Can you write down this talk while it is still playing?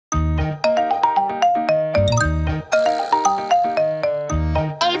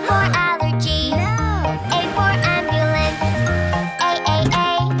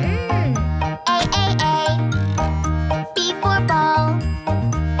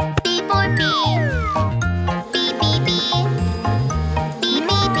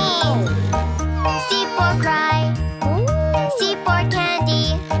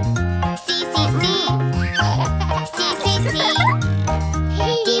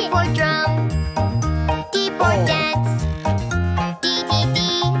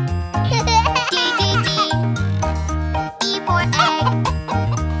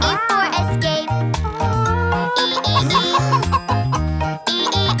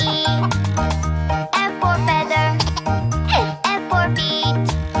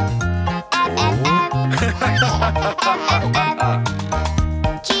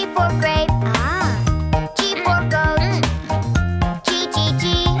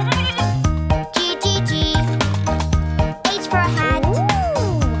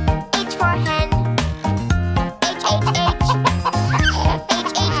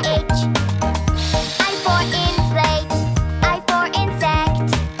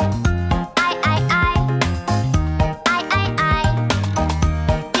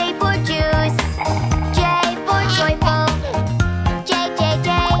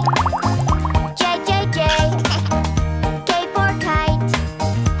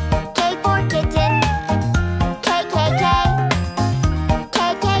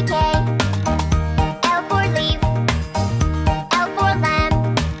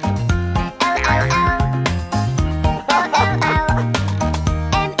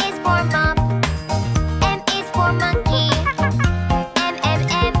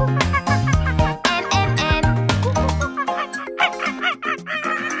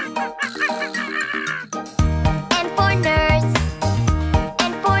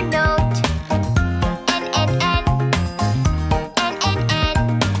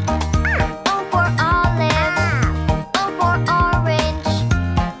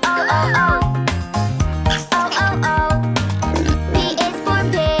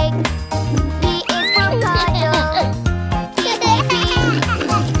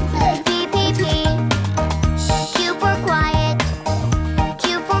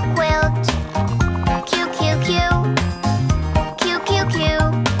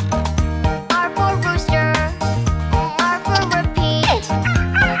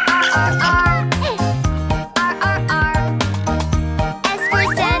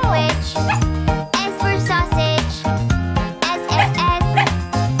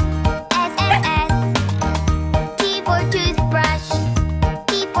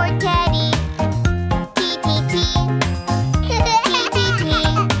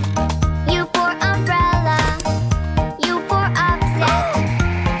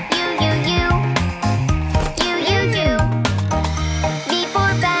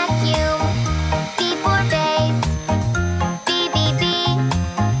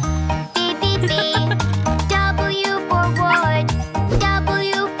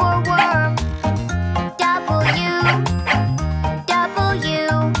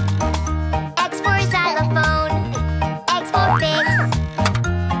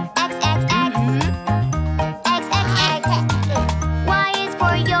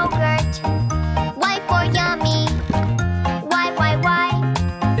for yogurt. Y for yummy. Y.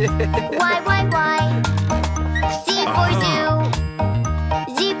 Y. Z for zoo.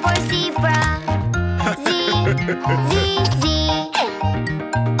 Z for zebra. Z.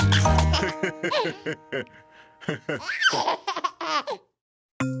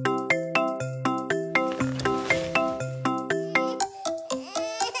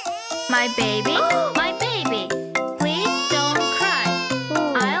 My baby, please don't cry.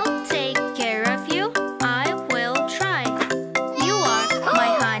 I'll take care of you, I will try. You are my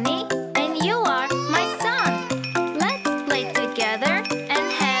honey and you are my son. Let's play together and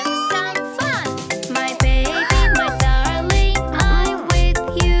have some fun. My baby, my darling, I'm with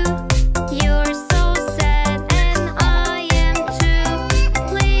you. You're so sad and I am too.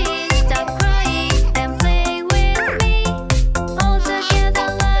 Please stop crying and play with me. All together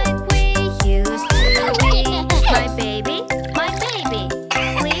like we used to.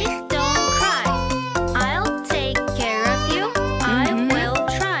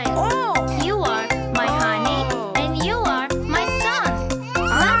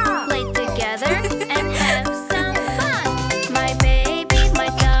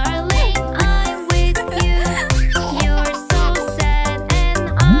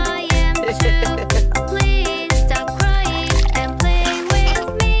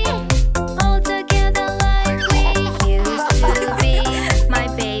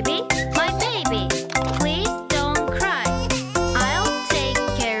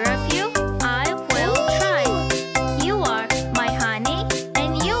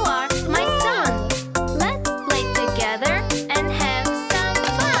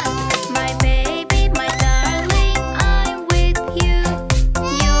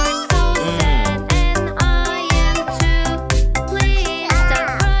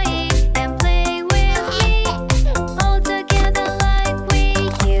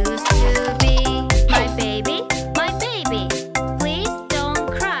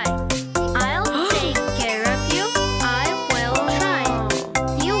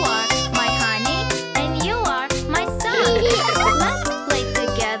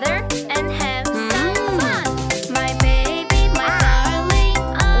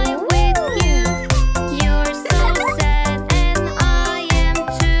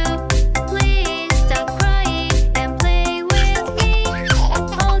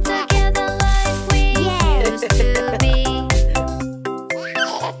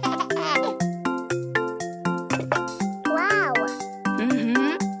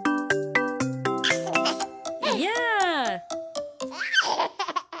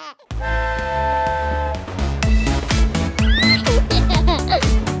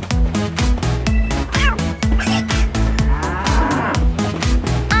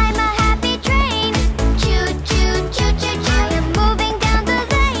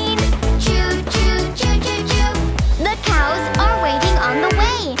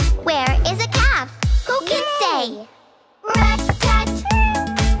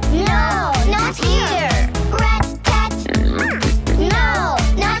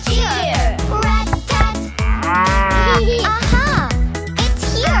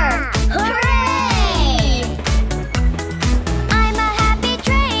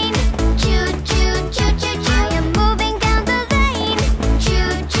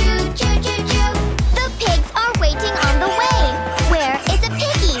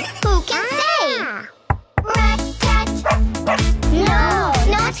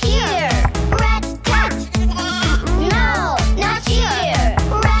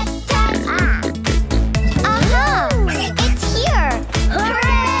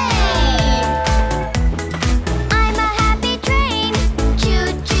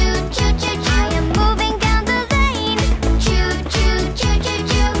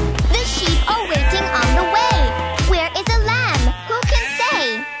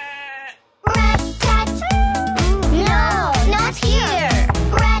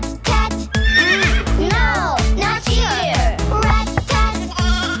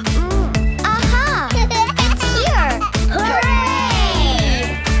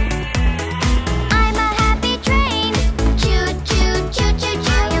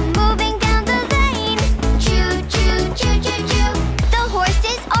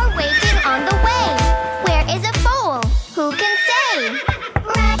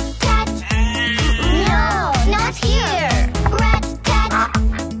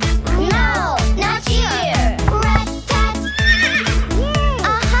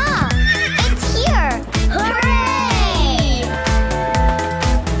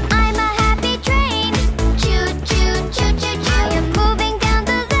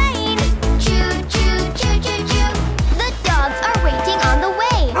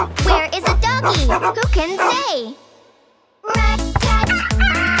 doggy. Who can say? Rat-tat.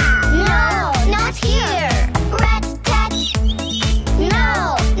 No, not here. Rat-tat.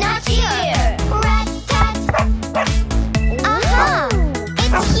 No, not here. Rat-tat. Aha!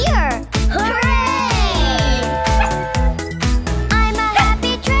 It's here. Hooray! I'm a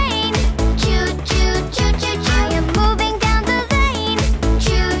happy train. Choo choo choo choo choo. I am moving down the lane.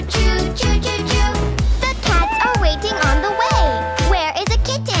 Choo choo choo choo choo. The cats are waiting on the way. Where is a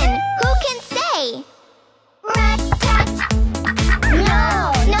kitten? Who can say? Rat-tat. No,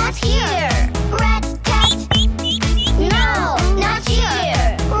 not here. Rat-tat. No, not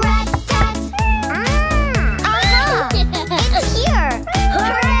here. Rat-tat. Aha! It's here.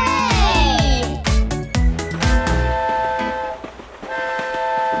 Hooray!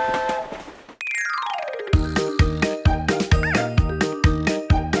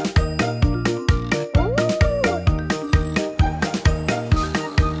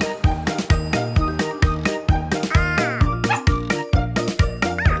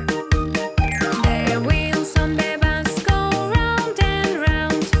 The wheels on the bus go round and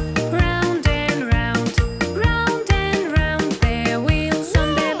round, round and round, round and round. The wheels on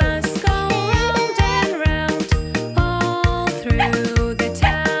the bus go round and round, all through the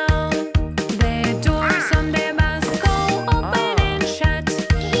town. The doors on the bus go open and shut,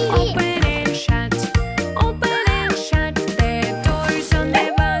 open and shut, open and shut. The doors on the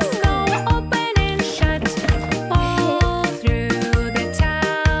bus go open and shut, all through the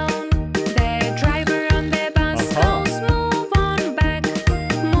town. The driver on the bus goes move on back,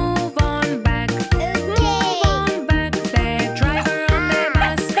 move on back, move on back. The driver on the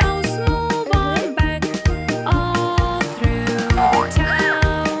bus goes move on back, all through the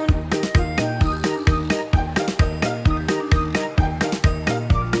town.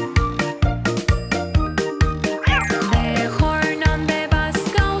 The horn on the bus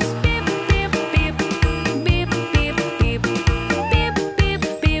goes beep beep beep, beep beep beep, beep beep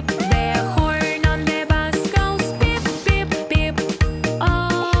beep. The horn on the bus goes beep beep beep,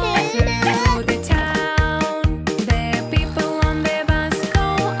 all through the town. The people on the bus go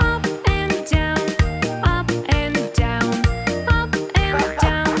up and down, up and down, up and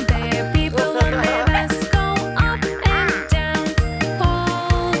down. The people on the bus go up and down,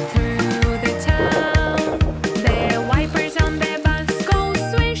 all through the town. The wipers on the bus go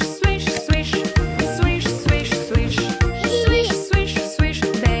swish, swish, swish, swish, swish, swish, swish, swish, swish.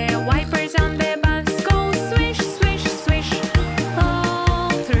 The wipers on the bus go swish, swish, swish, all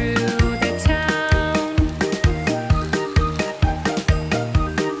through the town.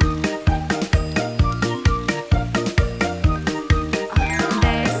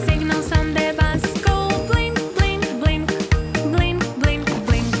 The signals on the bus go blink, blink, blink, blink, blink,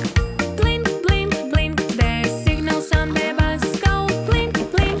 blink, blink, blink, blink. The signals on the bus go blink,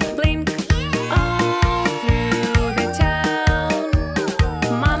 blink, blink, all through the town.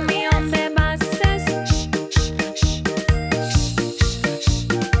 Mommy on the bus says shh, shh, shh, shh,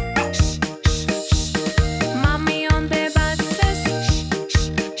 shh, shh. Mommy on the bus says shh, shh,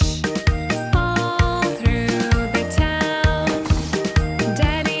 shh, all through the town.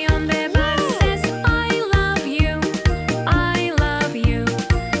 Daddy on the bus says I love you, I love you,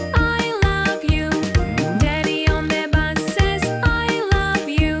 I love you. Daddy on the bus says I love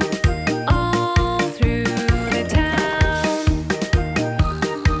you, all through the town.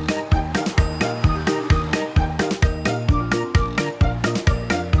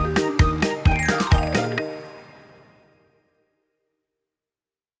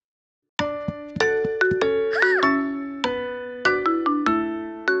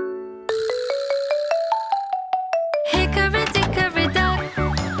 Hickory dickory dock,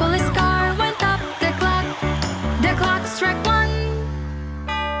 police car went up the clock struck one.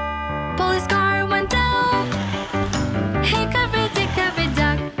 Police car went down. Hickory dickory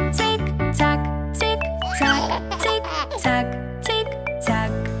dock, tick tock, tick tock, tick tock, tick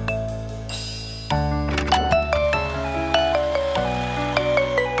tock.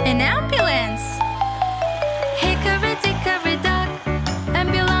 An ambulance. Hickory dickory dock,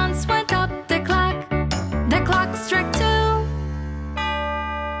 ambulance went up the clock struck two.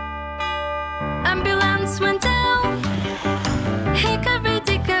 Ambulance went down. Hickory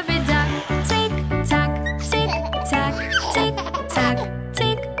dickory dock, tick tock, tick tock, tick tock,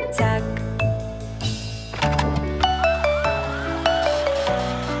 tick tock.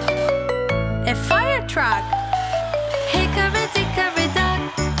 A fire truck. Hickory dickory dock,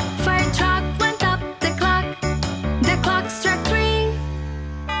 fire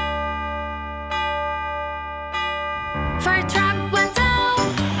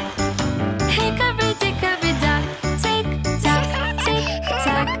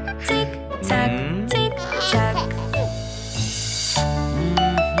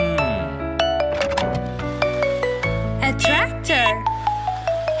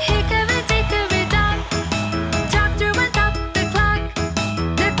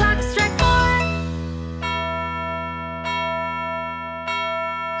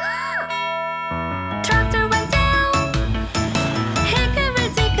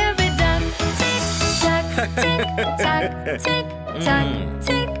tick tock,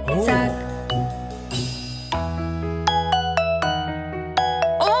 tick tock.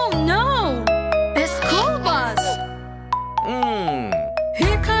 Oh no! A school bus!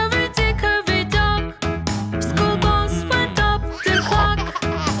 Hickory-dickory-dock, school bus went up the clock.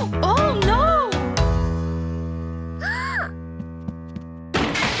 Oh no!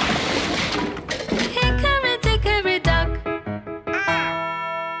 Hickory-dickory-dock.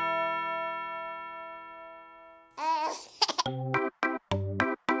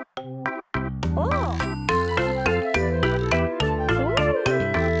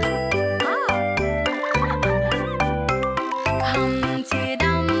 Humpty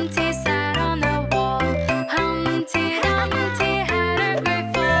Dumpty sat on a wall. Humpty Dumpty had a great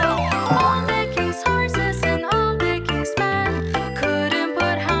fall. All the king's horses and all the king's men couldn't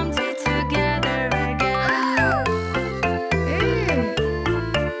put Humpty together again.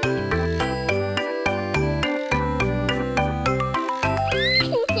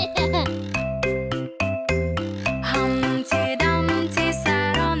 Humpty Dumpty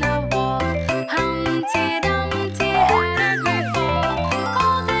sat on a wall. Humpty Dumpty had a great fall.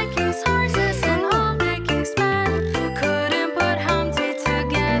 All the king's horses and all the king's men couldn't put Humpty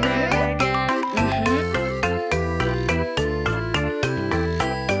together again.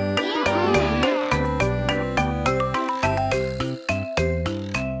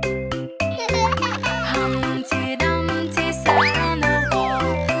 Humpty Dumpty sat on a wall.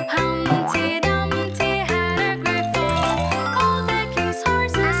 Humpty Dumpty had a great fall. All the king's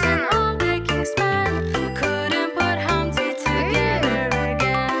horses and all the king's men couldn't put Humpty together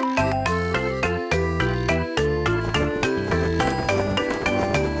again.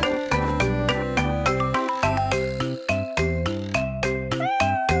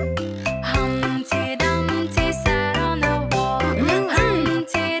 Humpty Dumpty sat on a wall.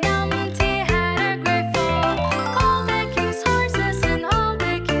 Humpty Dumpty had a great fall. All the king's horses and all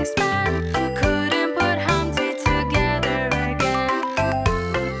the king's men couldn't put Humpty together again.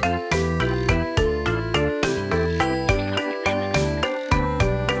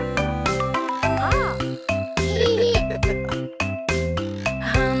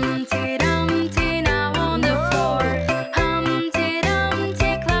 Humpty Dumpty now on the floor. Humpty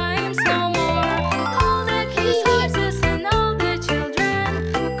Dumpty climbs no more. All the king's horses and all the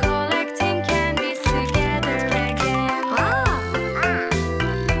children collecting candies together again.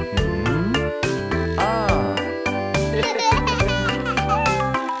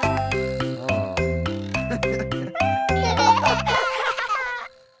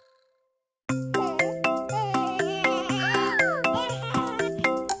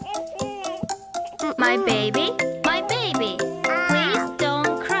 My baby, please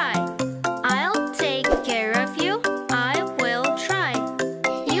don't cry. I'll take care of you, I will try.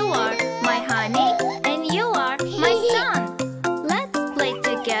 You are my honey and you are my son. Let's play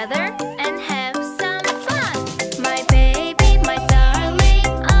together and have some fun. My baby, my darling,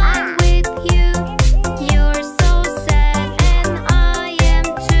 I'm with you. You're so sad and I am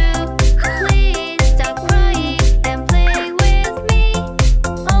too. Please stop crying and play with me.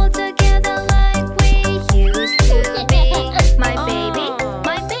 All together like we used to be. My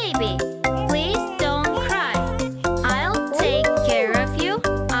baby, please don't cry. I'll take care of you,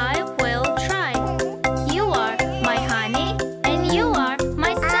 I will try. You are my honey and you are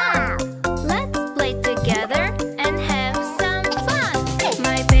my son.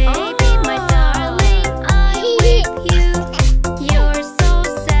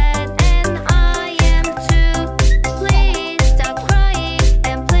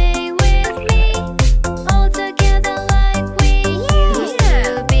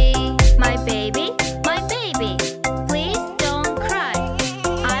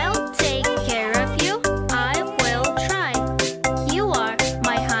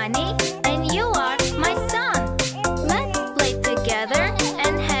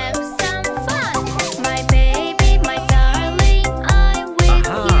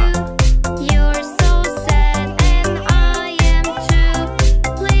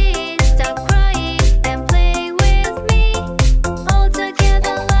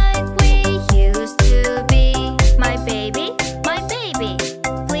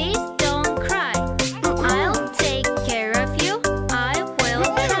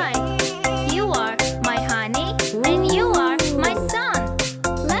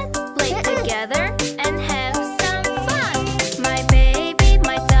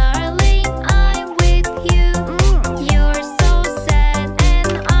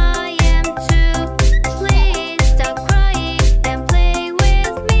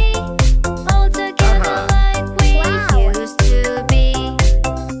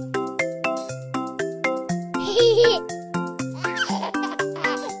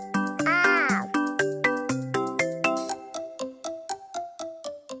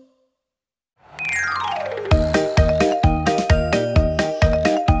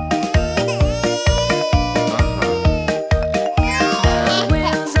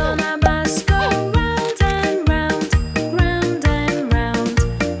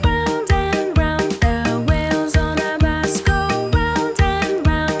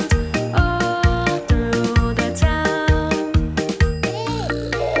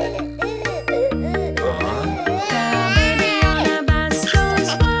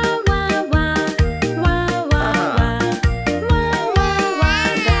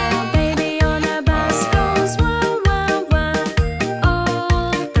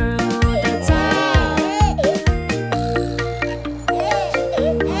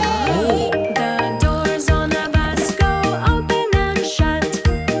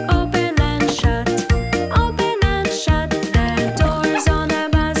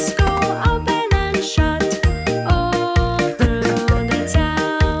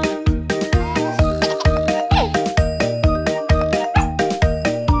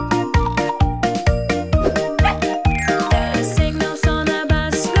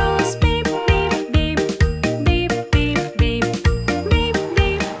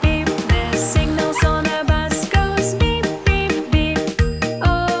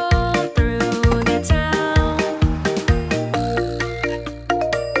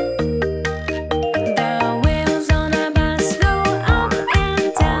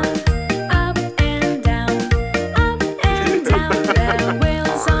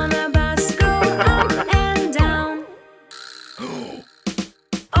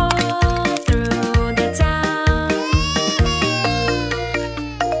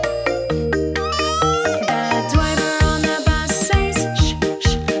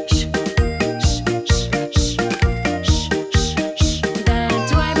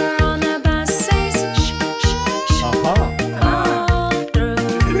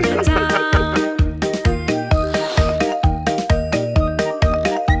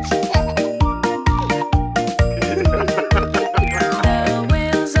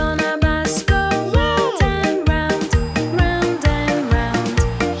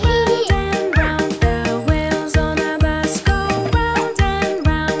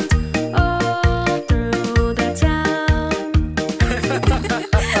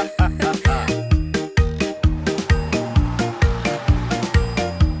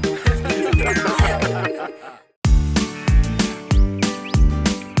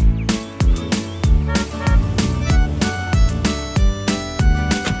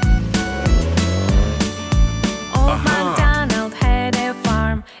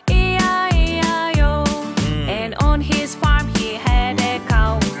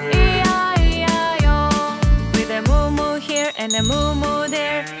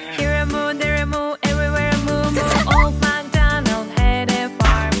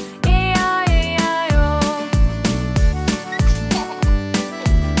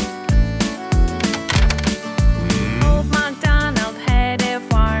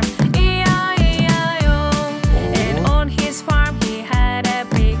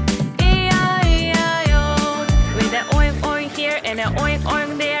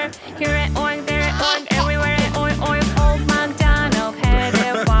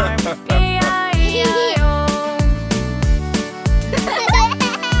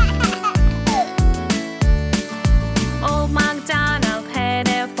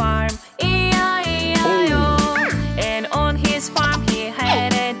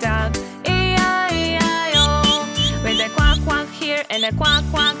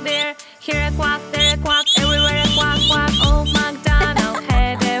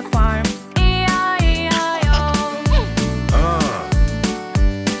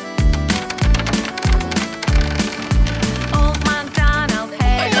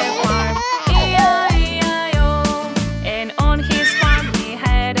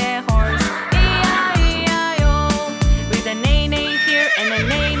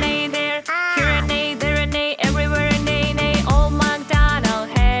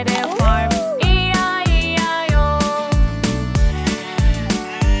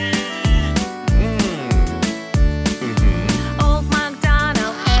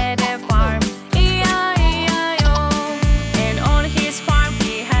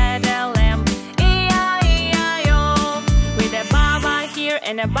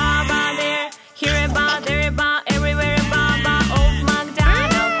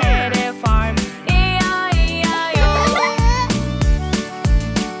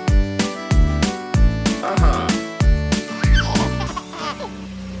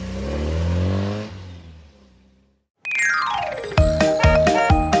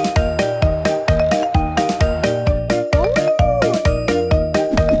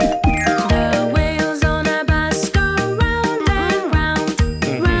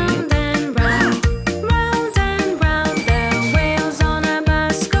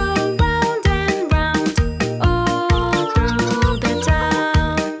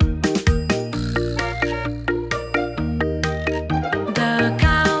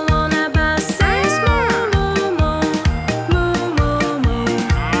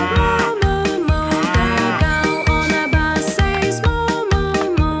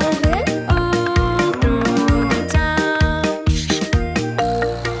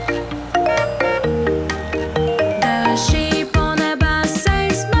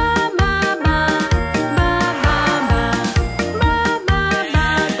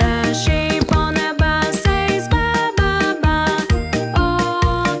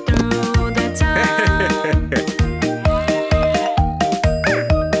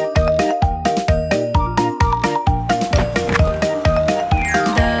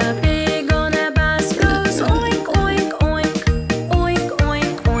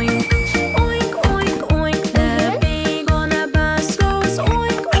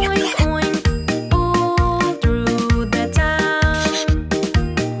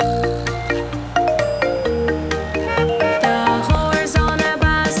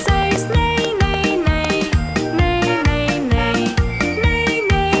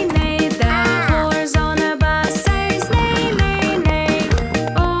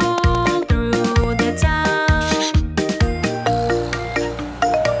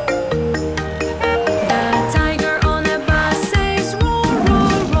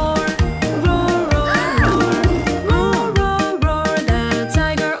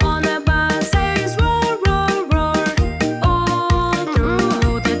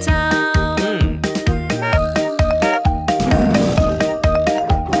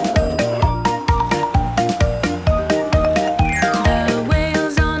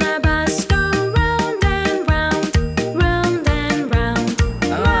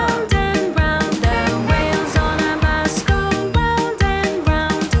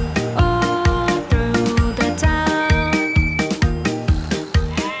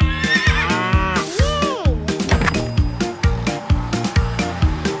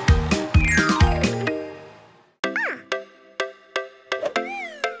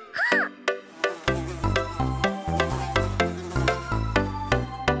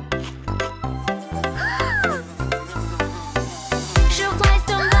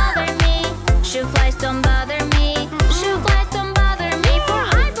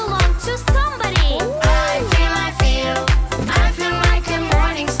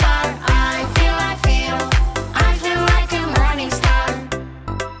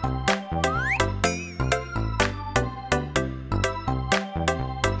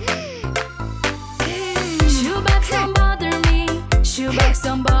 Shoebox,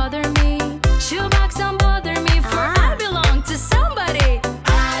 don't bother me. Shoebox, don't bother me, for I belong to somebody.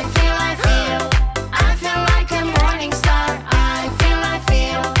 I feel like a morning star. I feel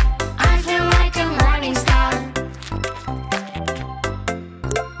like a morning star.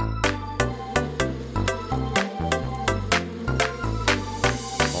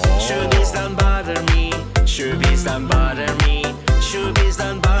 Shoobies, don't bother me. Shoobies, don't bother me. Shoobies,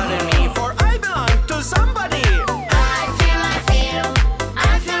 don't bother me, for I belong to somebody.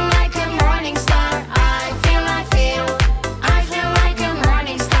 I feel like a morning star. I feel like a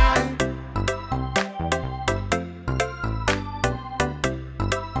morning star.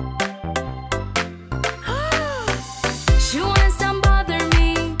 Shoe-ins, don't bother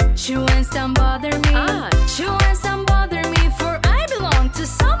me. Shoe-ins, don't bother me. Shoe-ins, don't bother me, for I belong to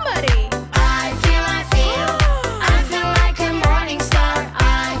somebody. I feel like a morning star.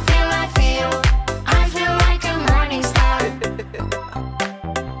 I feel like a morning star.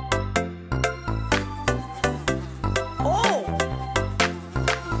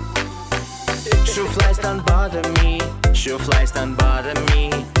 Shoe flies, don't bother me. Shoe flies, don't bother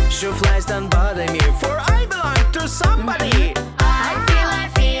me. Shoe flies, don't bother me, for I belong to somebody. I feel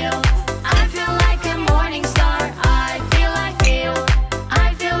like a morning star. I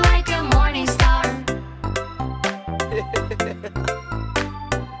feel like a morning star.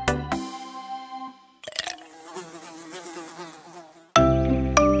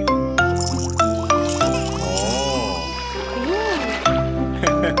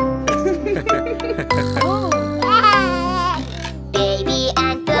 Baby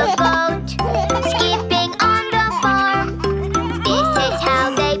and the boat, skipping on the farm. This is how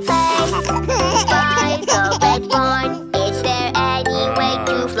they play by the red barn. Is there any way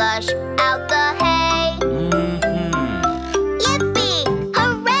to flush out the hay? Yippee!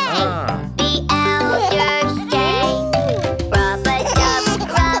 Hooray! The elders say, rub-a-dub,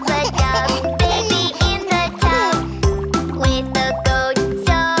 baby in the tub. With the goat,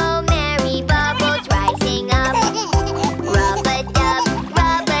 so merry, bubbles rising up. Rub-a-dub,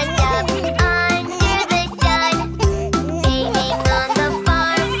 under the sun. Bathing on the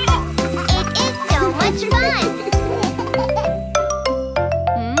farm, it is so much fun.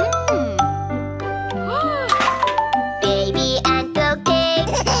 Baby and the pig,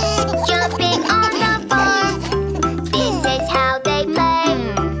 jumping on the farm. This is how they play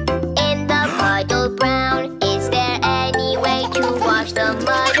in the puddle brown. Is there any way to wash the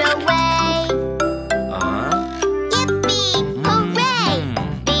mud away? Yippee! Hooray!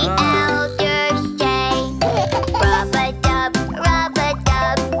 The elders say, rub-a-dub,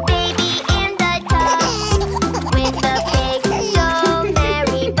 baby in the tub. With the pig, so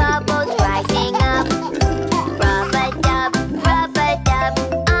merry, bubbles rising up. Rub-a-dub,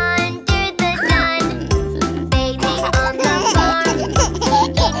 under the sun. Bathing on the farm,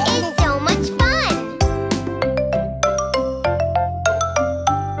 it is so much fun.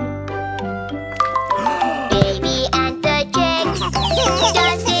 Baby and the chicks,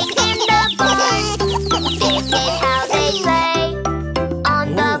 dancing in the barn. This is how they play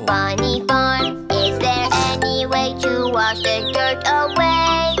on the bunny farm. Is there any way to wash the dirt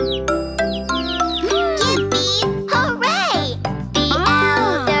away? Yippee! Hooray! The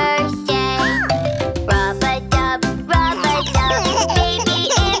elders say, rub-a-dub, baby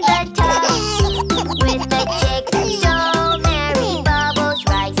in the tub. With the chicks, so merry, bubbles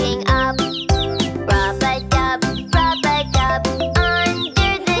rising up. Rub-a-dub,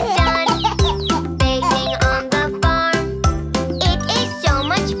 under the sun. Bathing on the farm, it is so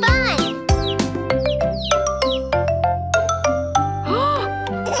much fun.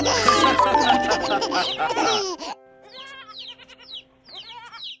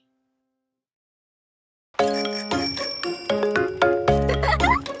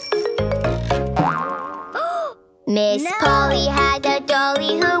 Miss Polly had a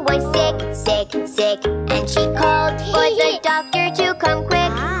dolly who was sick, and she called for the doctor to come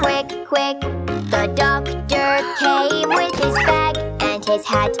quick. The doctor came with his bag and his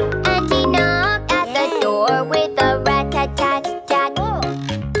hat, and he knocked at the door with a rat-tat-tat-tat.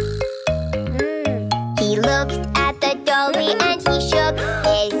 He looked at the dolly and he shook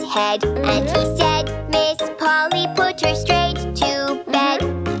his head, and he said, Miss Polly, put her straight to bed.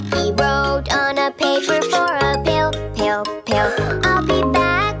 He wrote on a paper for a pill. I'll be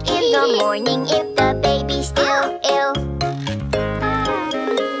back in the morning if the baby's still ill.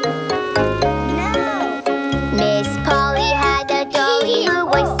 Miss Polly had a dolly who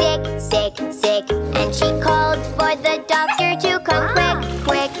was sick, and she called for the doctor to come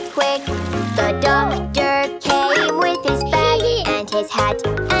quick. The doctor came with his bag and his hat,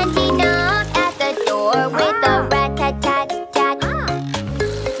 and he knocked at the door with a rat-tat-tat-tat.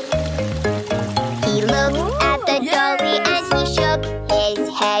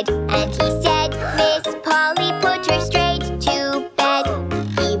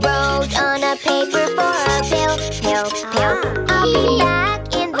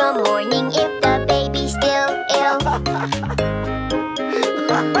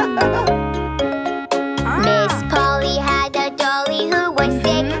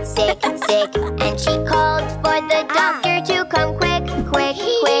 sick, and she called for the doctor to come quick, quick,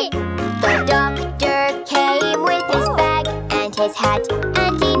 quick. The doctor came with his bag and his hat,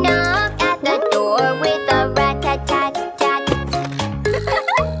 and he knocked at the door with a rat-tat-tat-tat.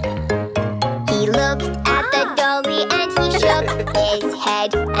 He looked at the dolly and he shook his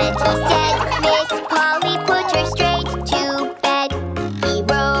head, and he said, "Miss Polly, put her straight to bed." He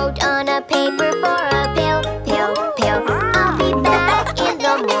wrote on a paper for a pill, pill, pill. "I'll be back in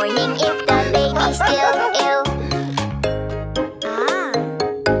the morning if the baby's still ill."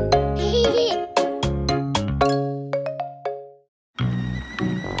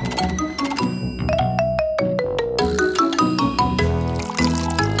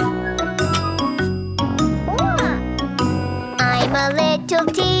 I'm a little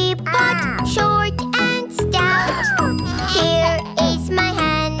teapot, short and stout. Here is my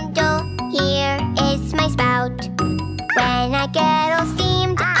handle, here is my spout. When I get all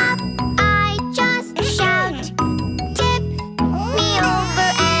steamed up, I just shout, "Tip me over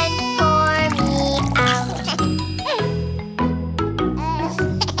and pour me out."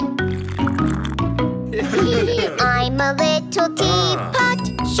 I'm a little teapot,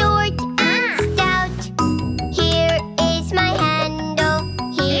 short and stout. Here is my handle,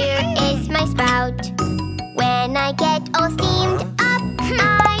 here is my spout.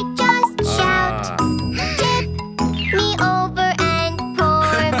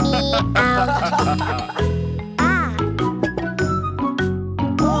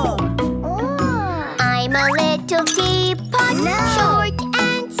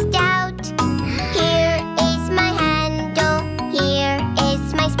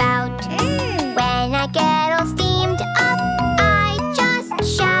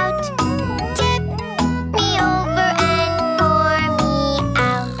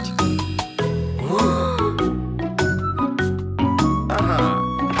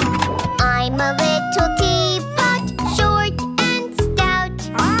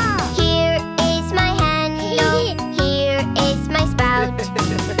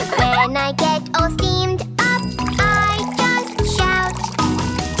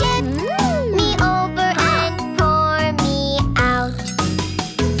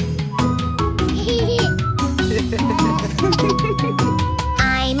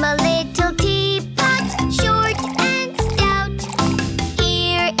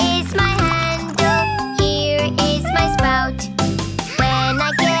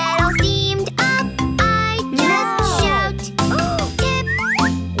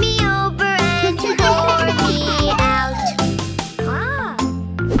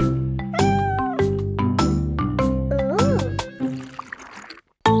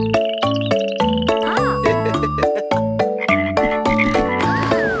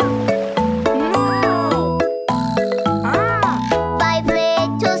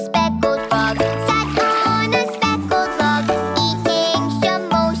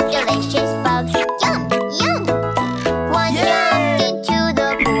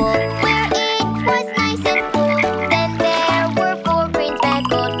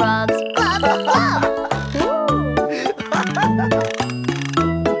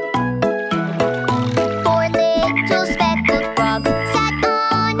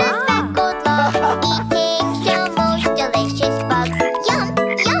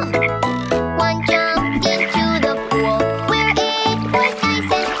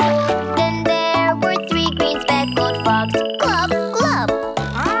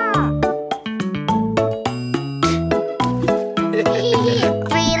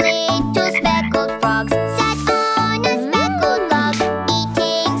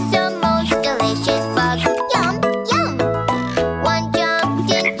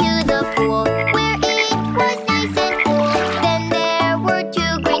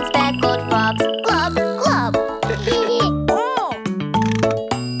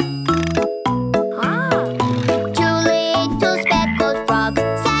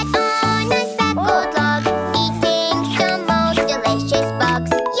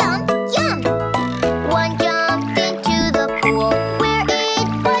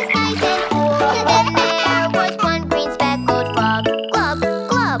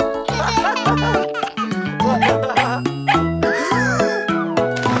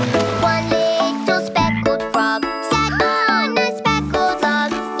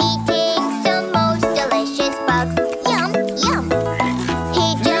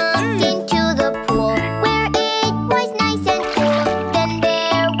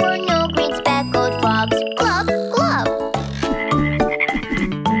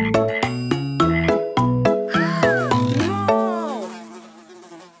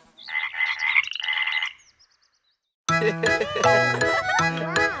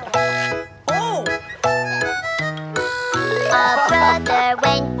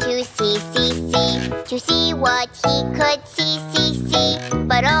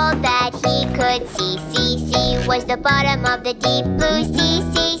 bottom of the deep blue sea,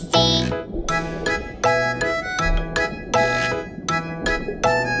 sea, sea.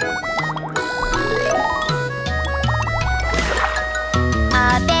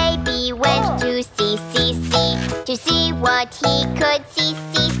 A baby went to sea, sea, sea, to see what he could see,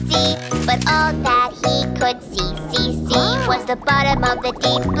 see, see. But all that he could see, see, see, was the bottom of the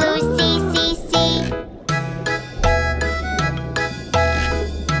deep blue sea, sea, sea.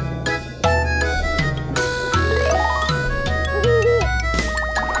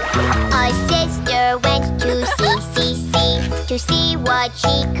 A sister went to sea, sea, sea, to see what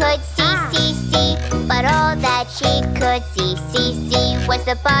she could see, see, see. But all that she could see, see, see, was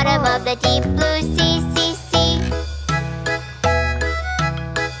the bottom of the deep blue sea, sea, sea.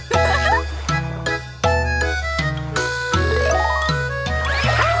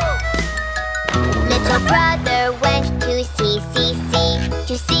 Little brother went to sea, sea, sea,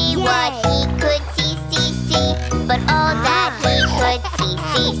 to see what he could see, see, see. But all that he could see,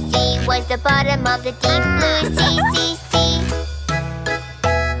 see, see, was the bottom of the deep blue sea, sea, sea.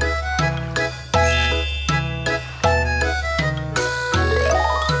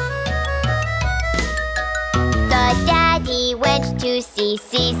 The daddy went to sea,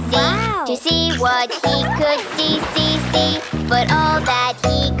 sea, sea, to see what he could see, see, see. But all that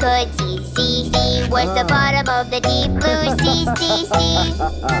he could see, see, see, was the bottom of the deep blue sea, sea, sea.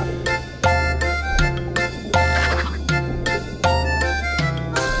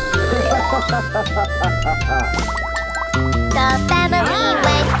 The family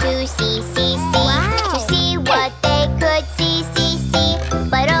went to sea, sea, sea, to see what they could see, see, see.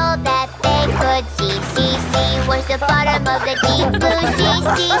 But all that they could see, see, see, was the bottom of the deep blue sea,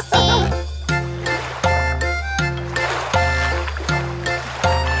 sea, sea.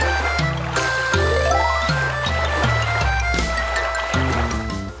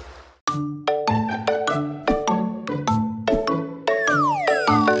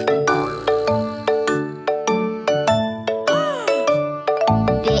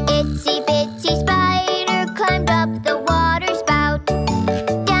 The itsy bitsy spider climbed up the water spout.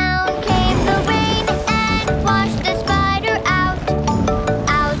 Down came the rain and washed the spider out.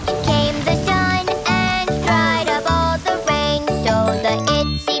 Out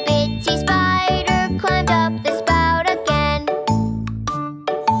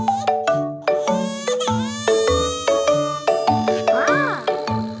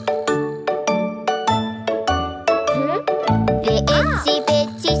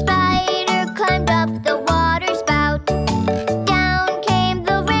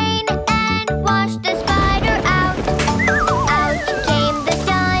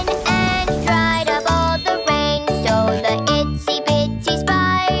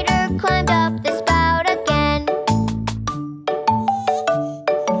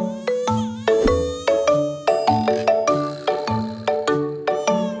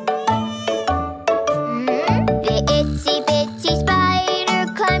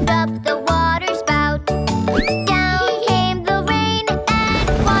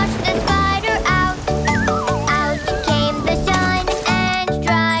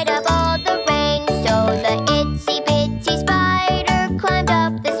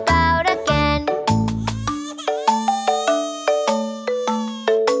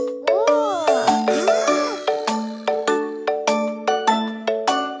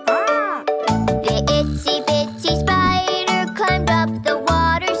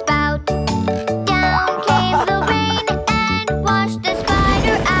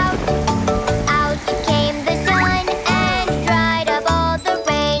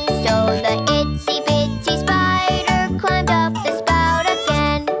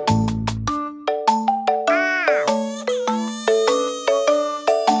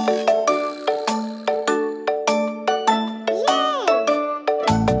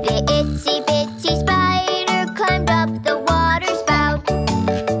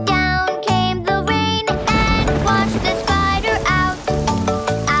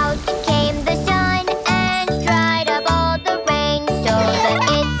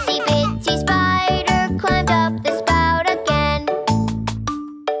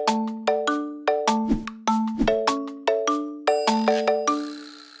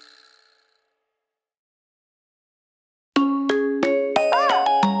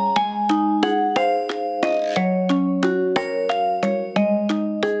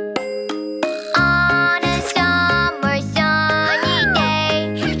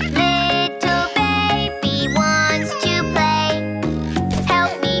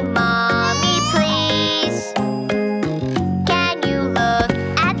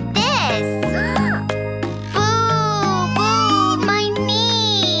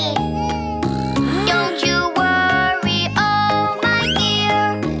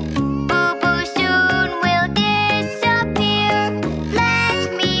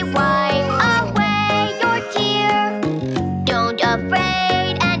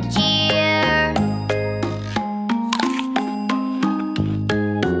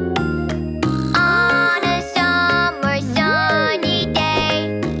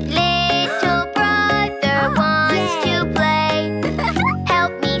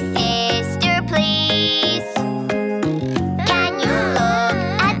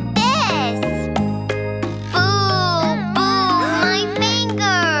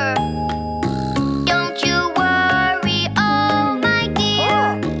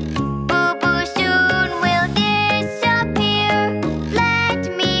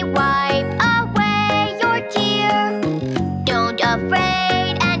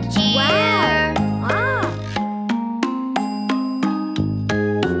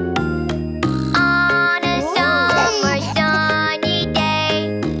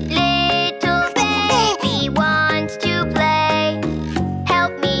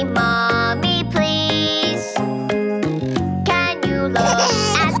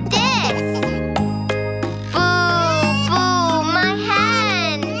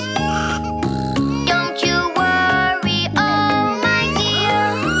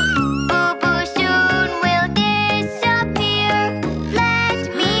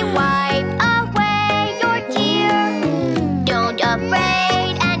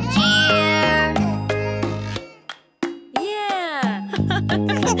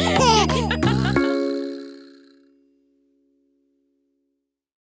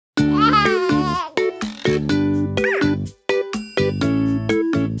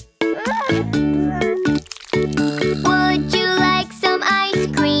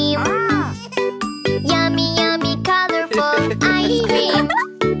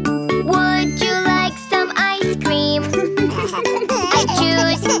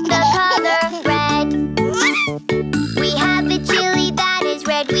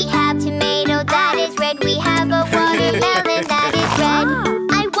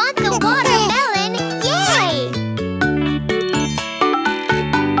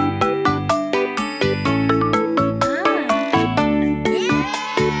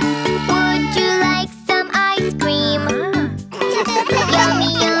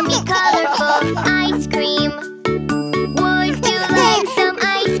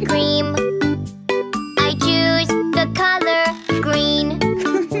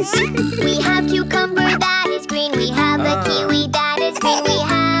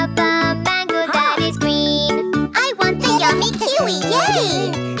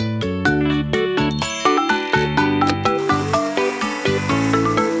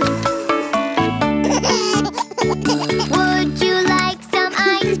Would you like some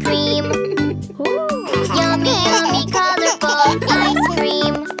ice cream? Yummy, yummy, colorful ice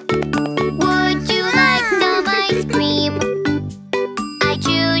cream. Would you like some ice cream? I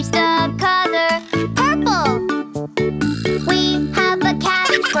choose the color purple. We have a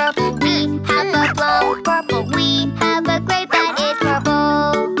cabbage purple. We have a plum purple. We have a grape that is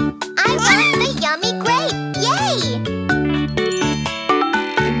purple. I want the yummy grape. Yay!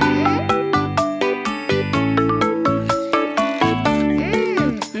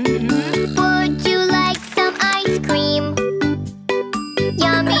 Would you like some ice cream?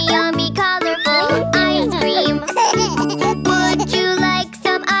 Yummy, yummy, colorful ice cream. Would you like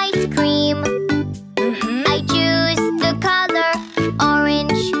some ice cream? I choose the color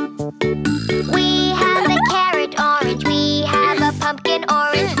orange. We have a carrot orange. We have a pumpkin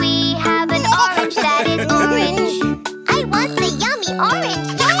orange. We have an orange that is orange. I want the yummy orange.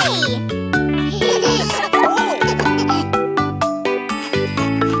 Yay!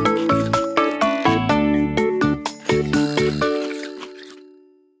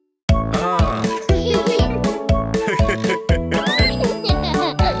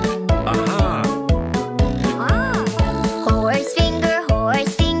 Horse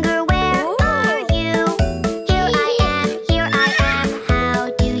finger, where are you? Here I am, how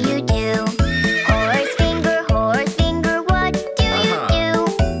do you do? Horse finger, what do you do?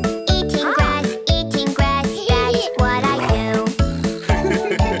 Eating grass, that's what I do.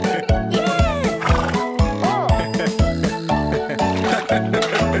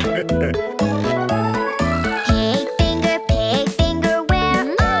 Pig finger, where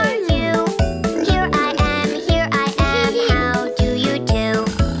are you? Here I am, how do you do?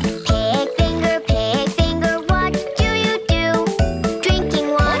 Pig finger, what do you do? Drinking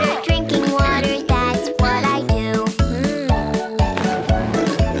water, that's what I do.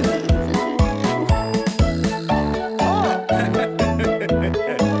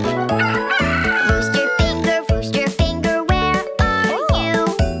 Rooster finger, where are you?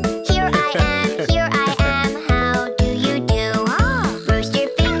 Here I am, how do you do? Rooster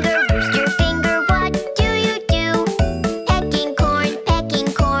finger, what do you do? Pecking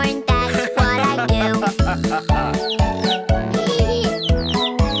corn, that's what I do.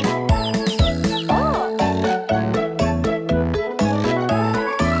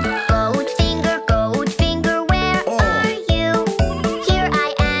 Goldfinger, where are you? Here I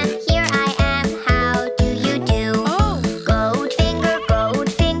am, how do you do? Goldfinger,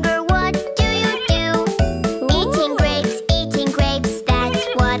 what do you do? Eating grapes, that's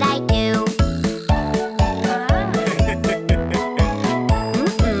what I do.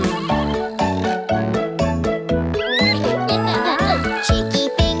 Chicky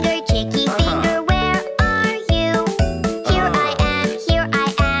finger, where are you? Here I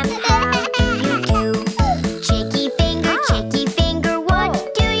am, how do you do? Chicky finger, what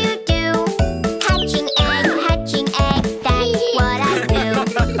do you do? Hatching egg, that's what I do.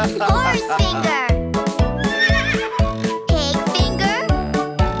 Horse finger. Pig finger.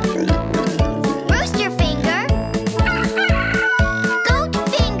 Rooster finger. Goat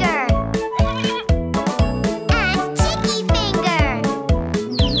finger. And chicky finger.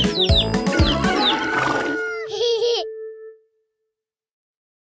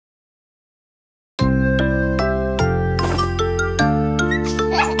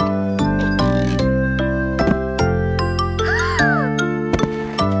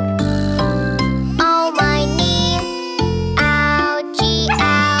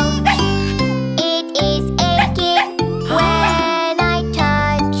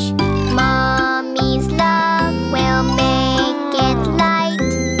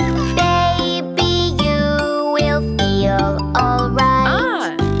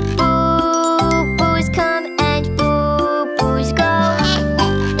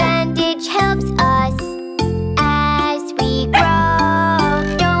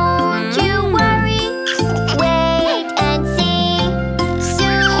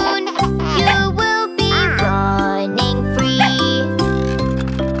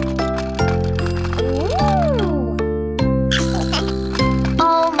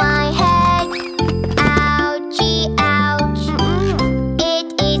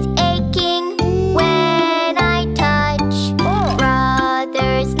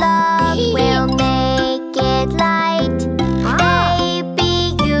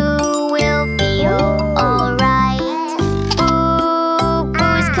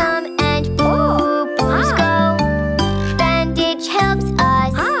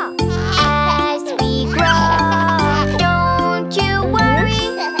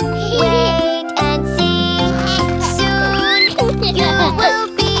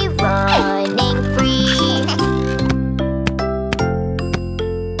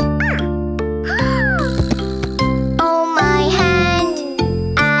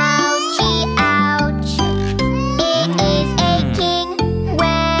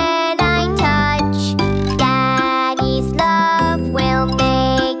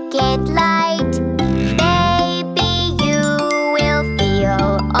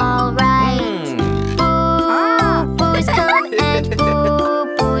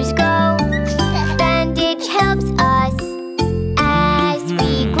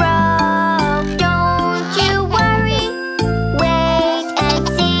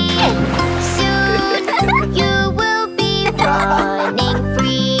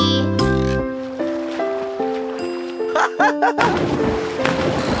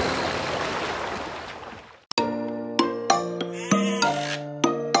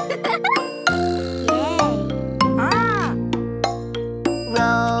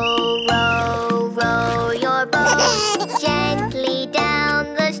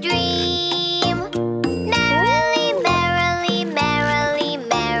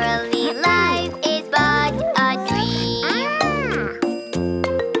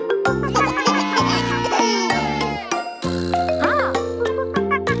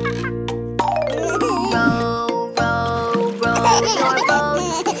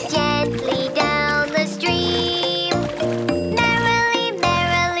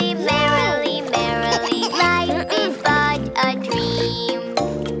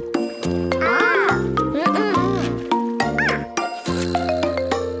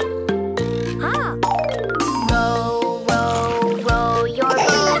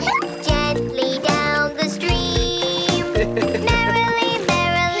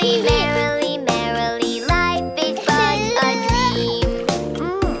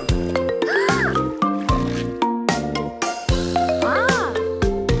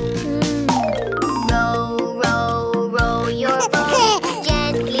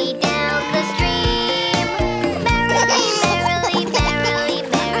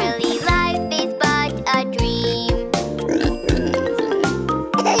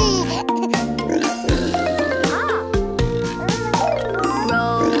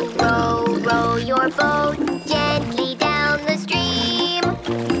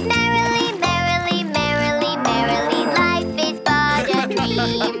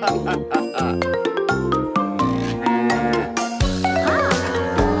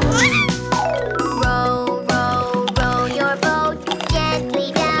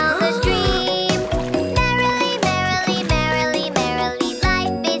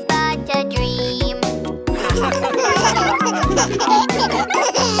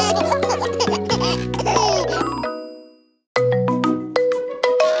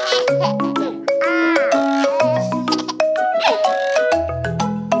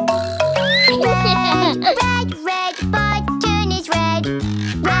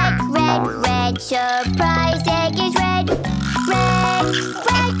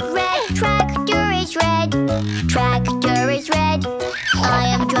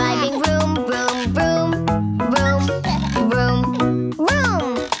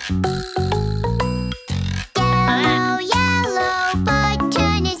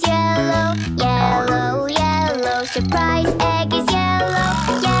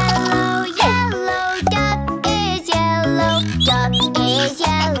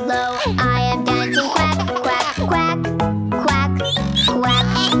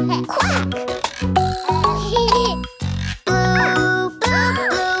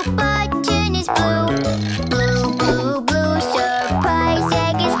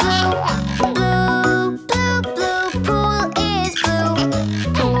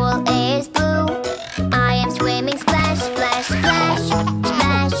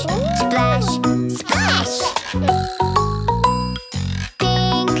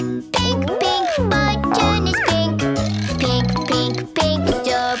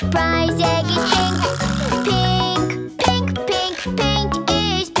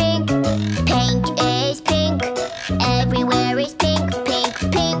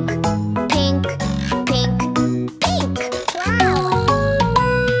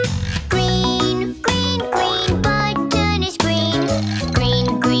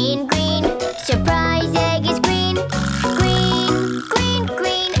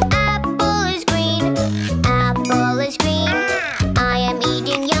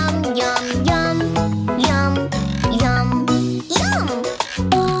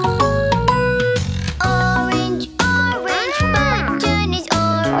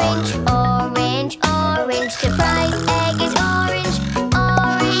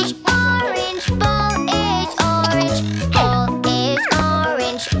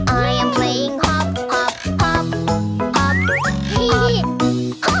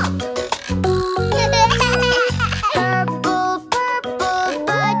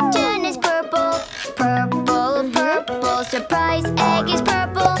 Surprise egg is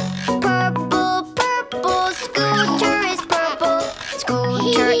purple. Purple, purple. Scooter is purple.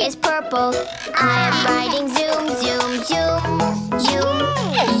 Scooter is purple. I am riding zoom, zoom, zoom. Zoom,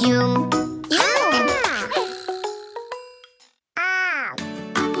 zoom, zoom.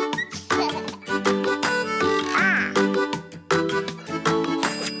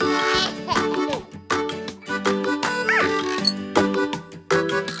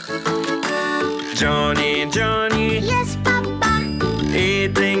 Johnny, Johnny, Yes, Papa.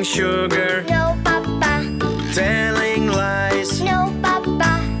 eating sugar, No, Papa. telling lies. No,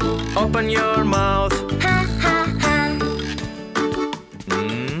 Papa. Open your mouth. Ha, ha, ha.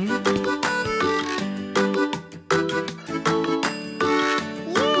 Hmm?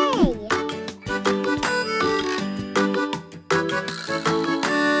 Yay!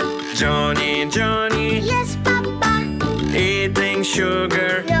 Johnny, Johnny, Yes, Papa. eating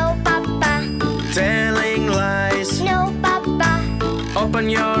sugar, No, Papa. telling lies. No, Papa. Open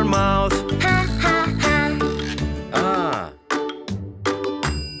your mouth. Ha, ha, ha. Ah.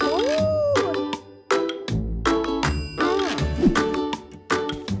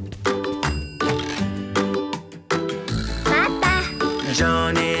 Papa.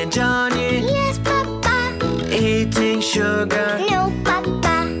 Johnny, Johnny, Yes, Papa. eating sugar, No,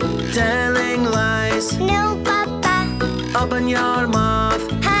 Papa. telling lies. No, Papa. Open your mouth.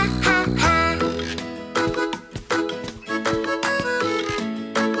 Ha, ha, ha.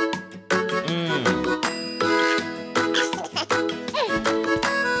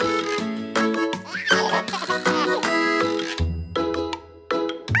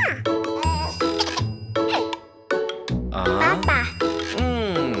 Papa.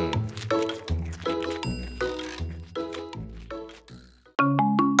 Mm.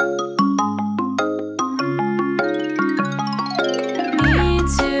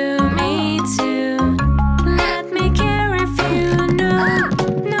 Me too. Let me carry you. No,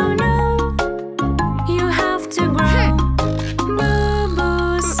 no, no. You have to grow. Boo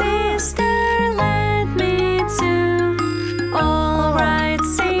boo, sister, let me too. All right,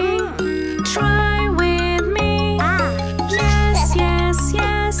 sing. Try with me. Yes, yes,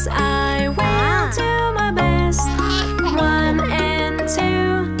 yes, I will do my best. 1 and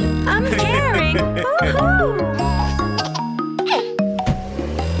 2. I'm caring. Woohoo!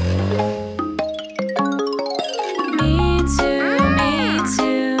 Me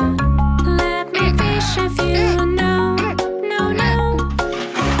too. Let me fish if you know. No, no.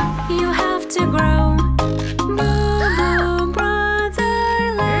 You have to grow. Boo boo,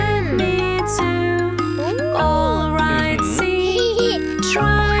 brother, let me too. All right, see.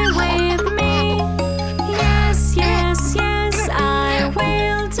 Try with me. Yes, yes, yes, I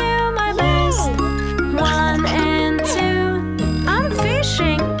will do my best. 1 and 2. I'm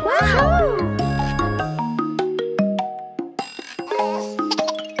fishing. Woohoo!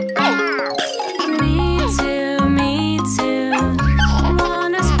 Me too.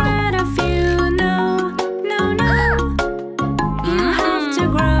 Wanna spread a few? No, no, no. You have to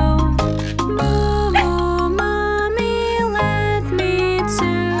grow. Boo boo, mommy, let me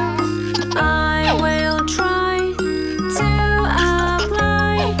too. I will try to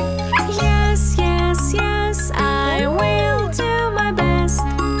apply. Yes, yes, yes, I will do my best.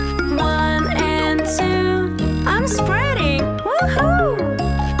 1 and 2. I'm spreading. Woohoo!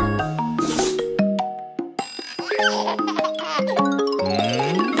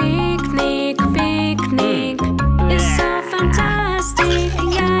 Picnic, picnic is so fantastic.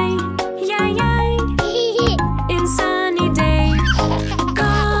 Yay, yay, yay. It's sunny day.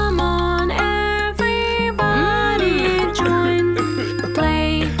 Come on, everybody, join.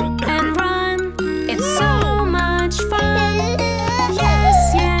 Play and run. It's so much fun.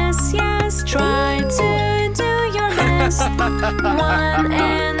 Yes, yes, yes. Try to do your best. 1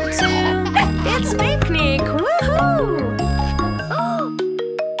 and 2. It's picnic. Woohoo!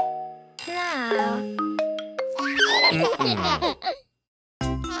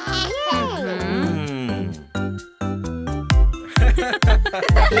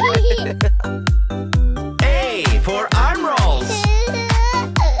 A for arm rolls.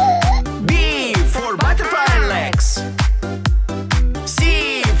 B for butterfly legs.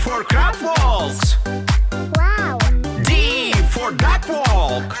 C for crab walks. Wow. D for duck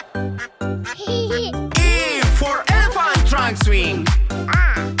walk. E for elephant trunk swing.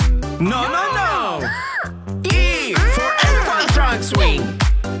 No, no, no. E for elephant trunk swing.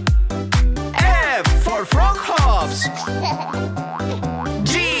 F for frog hops.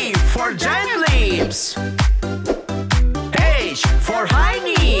 G for giant leaps. H for high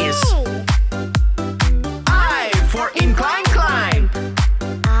knees. I for incline climb.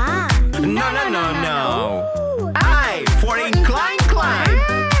 No, no, no, no. I for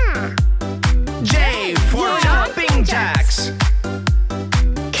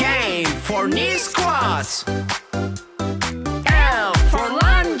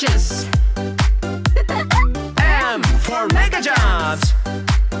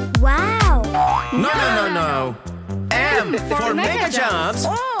M for mega jumps.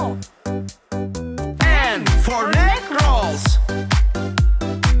 Oh. N for neck rolls.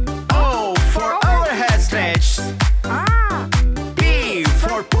 O for overhead stretch. P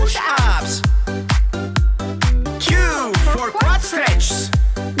for push-ups. Q for quad stretches.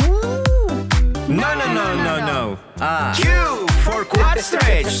 No. Q for quad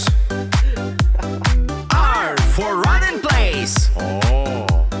stretch. R for run in place.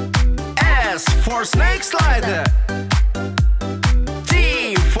 S for snake slider.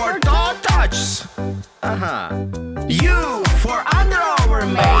 T for toe touch. U for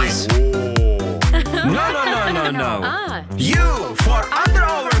underarm maze. No. U for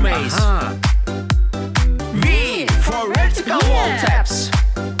underarm maze. V for vertical wall taps.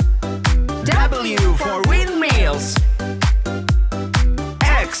 W for windmills.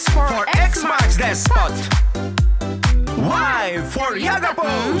 X for X marks the spot. Y for yoga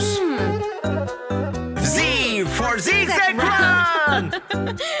pose. Z for zigzag run.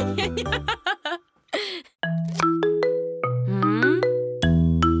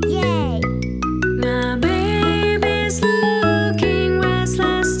 Yay! My baby's looking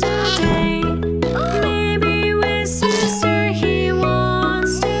restless today. Maybe with sister he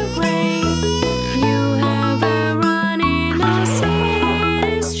wants to play. You have a runny nose,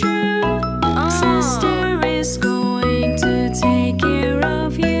 it is true. Sister is going to take care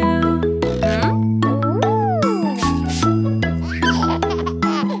of you.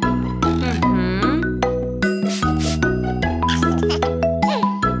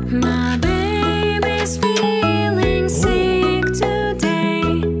 My baby's feeling sick today.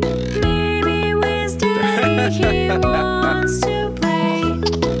 Maybe with daddy he wants to play.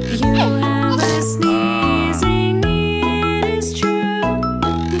 You have a sneezing, it is true.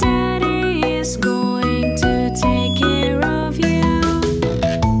 Daddy is going to take care of you.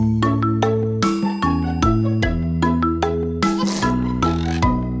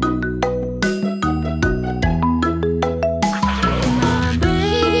 My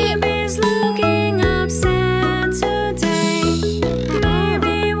baby's looking upset today.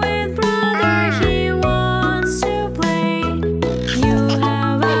 Maybe with brother he wants to play. You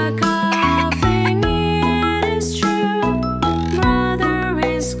have a coughing, it is true. Brother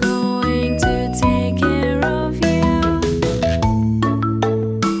is going to take care of you.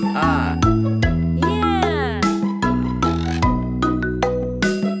 Yeah.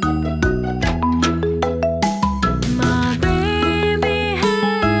 My baby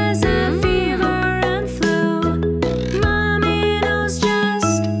has a fever and flu. Mommy knows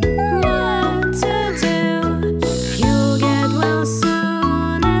just what to do. You'll get well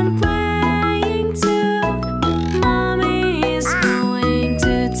soon and playing too. Mommy is going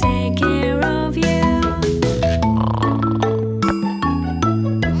to take care of you.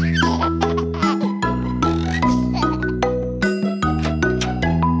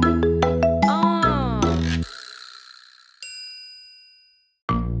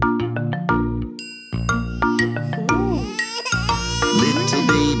 Little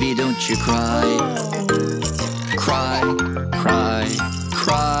baby, don't you cry. Cry, cry,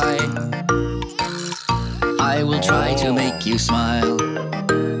 cry. I will try to make you smile.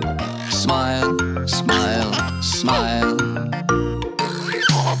 Smile, smile, smile.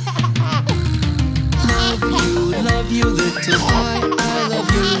 Love you, little boy, I love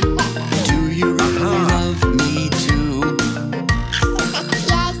you. Do you really love me too?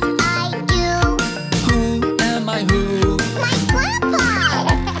 Yes, I do. Who am I who? My grandpa!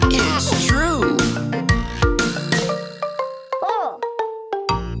 It's true.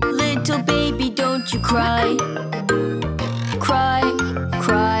 Little baby, don't you cry. Cry,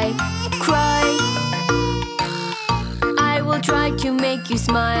 cry, cry. I will try to make you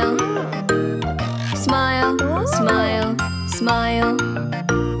smile. Smile, smile, smile.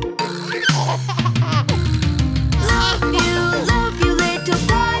 Love you, little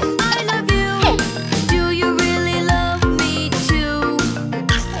boy, I love you. Do you really love me too?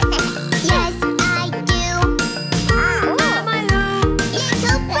 Yes, I do. Who am I who?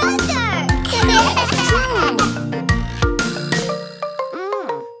 Little brother!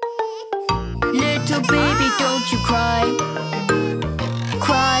 Little baby, don't you cry.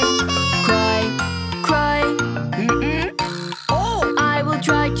 Cry, cry, cry. I will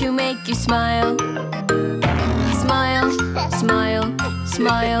try to make you smile. Smile, smile,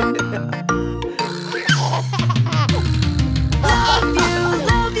 smile.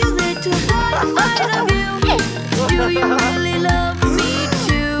 Love you, little boy, I love you. Do you really love me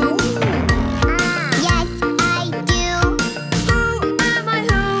too? Yes, I do. Who am I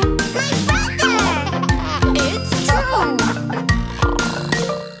who? My brother! It's true.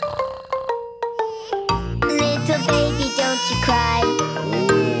 Little baby, don't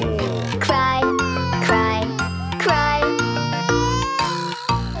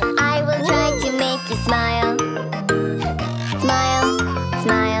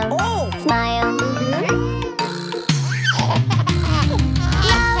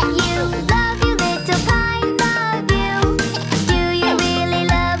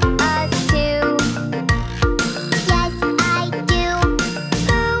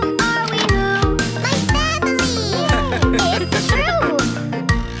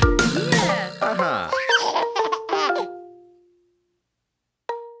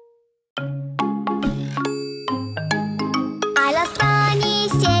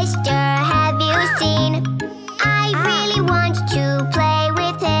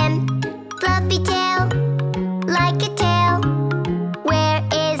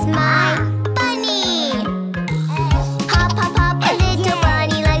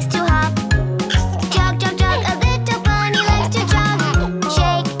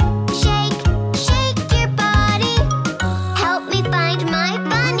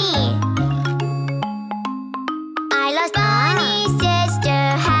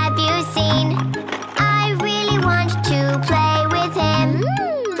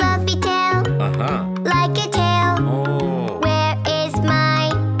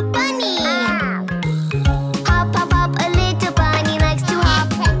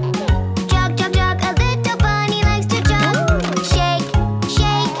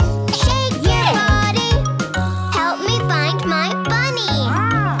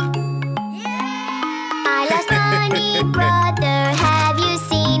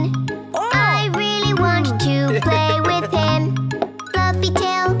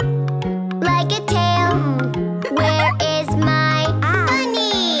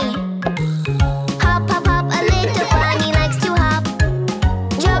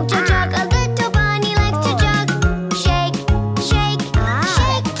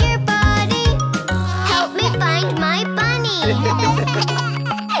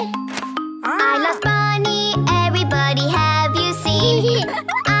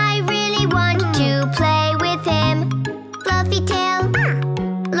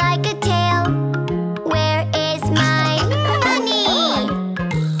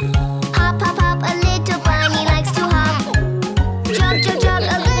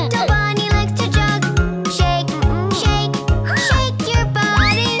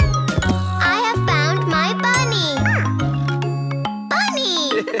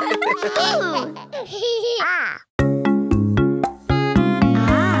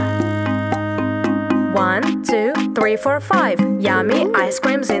One, two, three, four, five. Yummy ice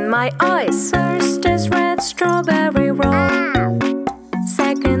creams in my eyes. First is red strawberry roll.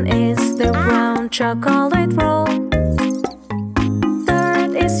 Second is the brown chocolate roll.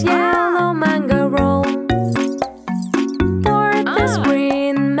 Third is yellow mango roll. Fourth is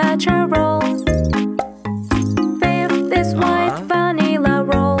green matcha roll. Fifth is white vanilla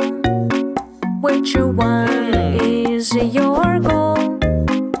roll. Which one is your goal?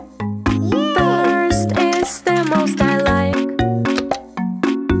 First is the most I like.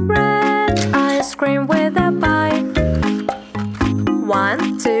 Red ice cream with a pipe.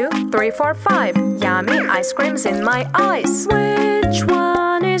 1, 2, 3, 4, 5. Yummy ice creams in my eyes. Which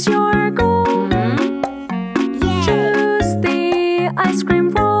one is your goal? Choose the ice cream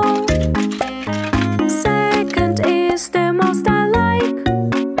roll. Second is the most I like.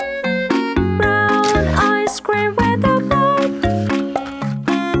 Brown ice cream with a pipe.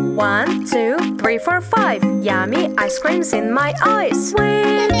 1, 2, 3, 4, 5. Yummy ice creams in my eyes.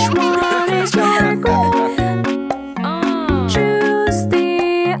 Which one is your goal? Choose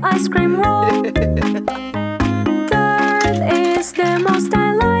the ice cream roll. Third is the most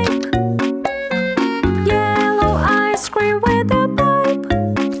I like. Yellow ice cream with a pipe.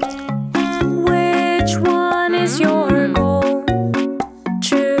 Which one is your goal?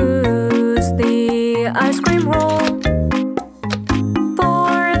 Choose the ice cream roll.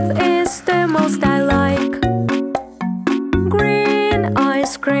 Fourth is the most I like. Green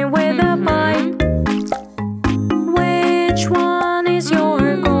ice cream with a pipe. Which one is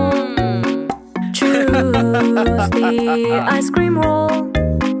your goal? Choose the ice cream roll.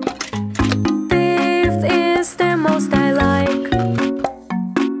 Fifth is the most I like.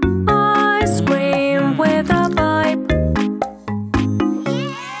 Ice cream with a pipe.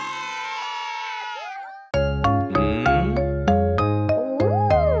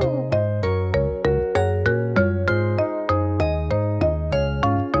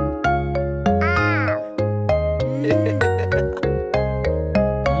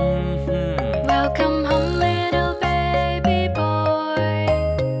 Welcome home, little baby boy.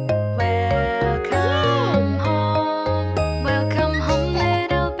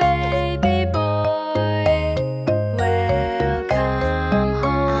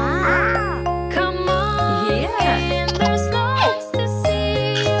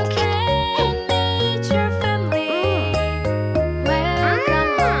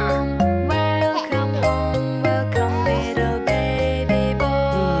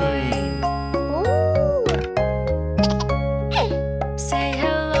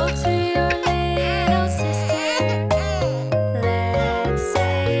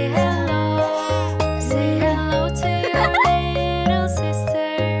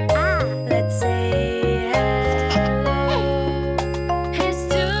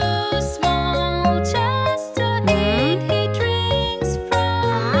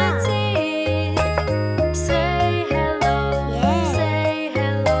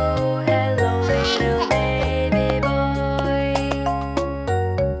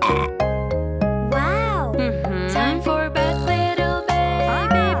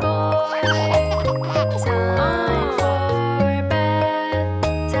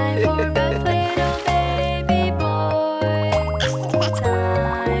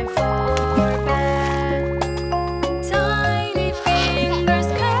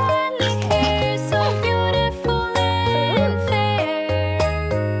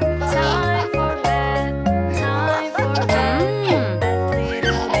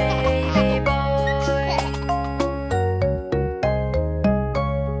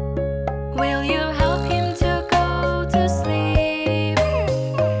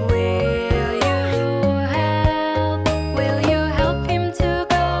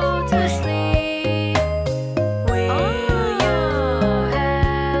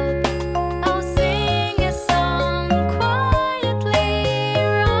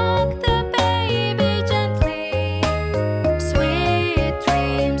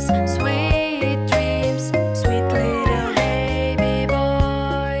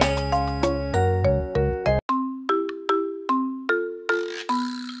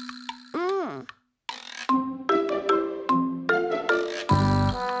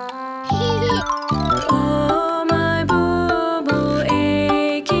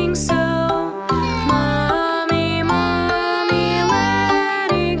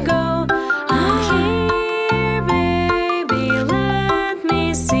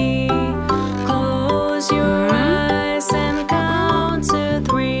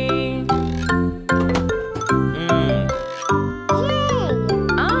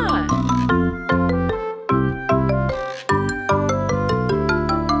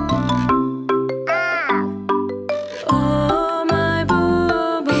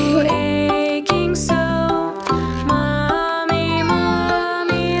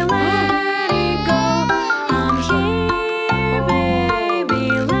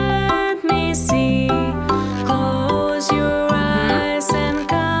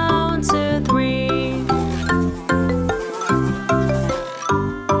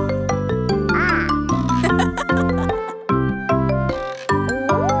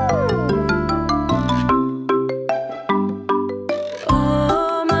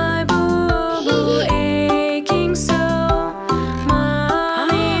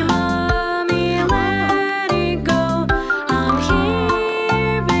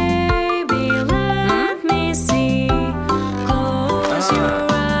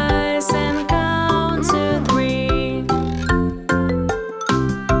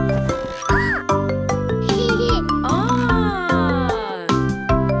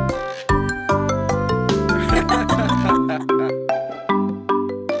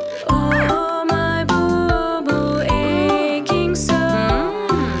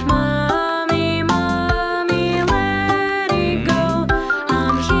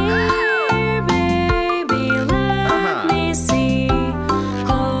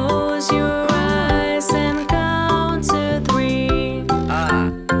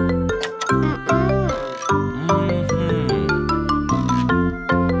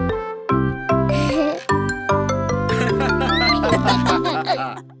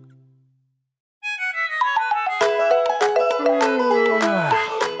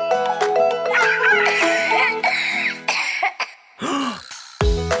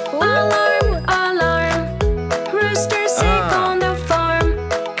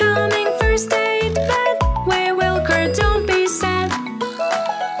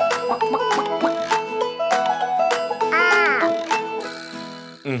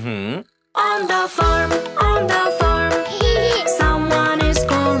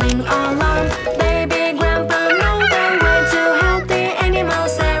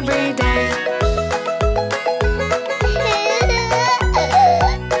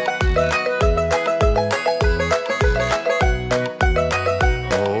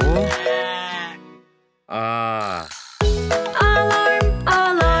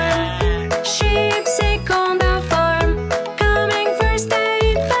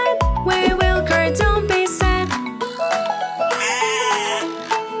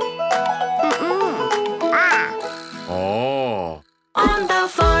 the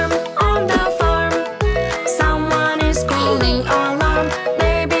farm, someone is calling alarm.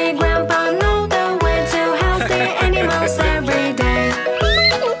 Maybe Grandpa know the way to help the animals every day.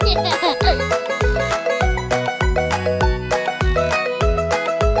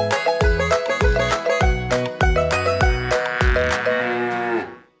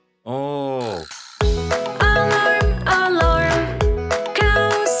 Oh. Alarm, alarm,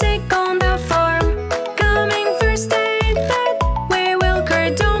 cow sick on the farm. Coming first aid vet, we will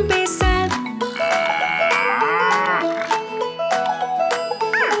cure, don't be sad.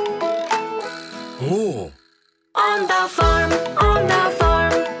 Oh. On the farm,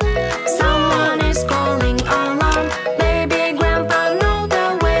 someone is calling alarm. Maybe Grandpa know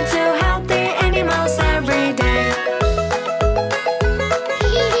the way to help the animals every day.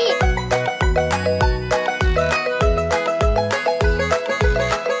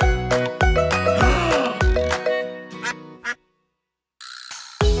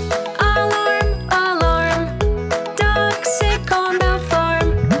 Alarm, alarm, dog sick on the farm.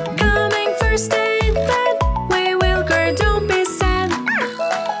 Coming first aid vet, we will cure, don't be sad.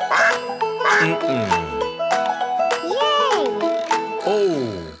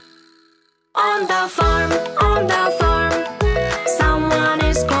 Oh. On the farm, someone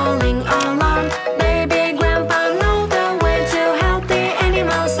is calling alarm. Maybe Grandpa know the way to help the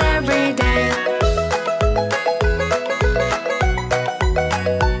animals every day.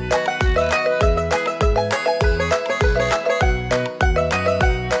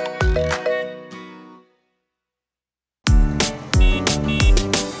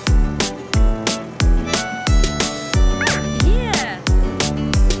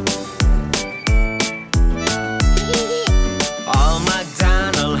 Old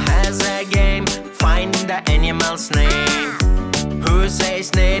MacDonald has a game, finding the animal's name. Who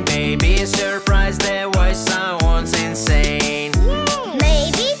says nay, baby? Surprise, the voice sounds insane.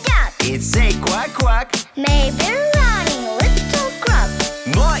 Maybe duck, It's a quack quack. maybe running little crop.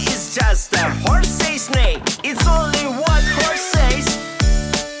 No, it's just a horse says nay. It's only what horse says.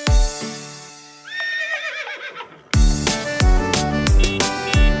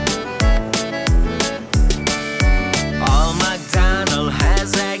 Old MacDonald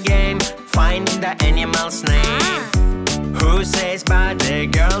has a game, finding the animal's name. Who says but the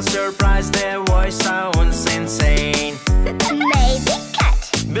girl? Surprise, the voice sounds insane. Maybe cat,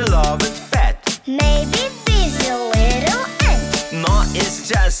 Beloved pet. maybe busy little ant. No, it's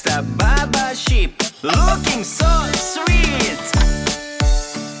just a baba sheep, looking so sweet.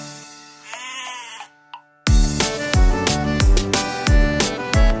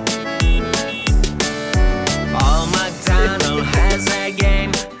 Old MacDonald has a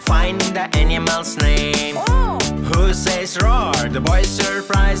game, finding the animal's name. Who says roar? The boy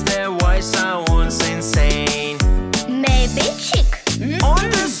surprised, the voice sounds insane. Maybe chick, On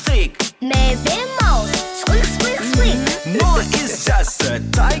the stick. maybe mouse. Squeak, squeak, squeak. No, it's just a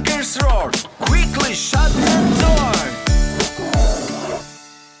tiger's roar. Quickly shut the door.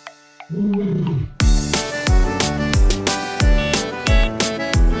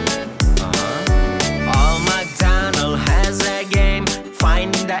 Old MacDonald has a game,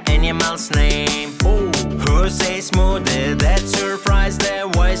 finding the animal's name. Who says smoothie? That surprise, the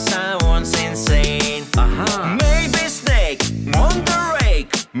voice sounds insane. Maybe snake on the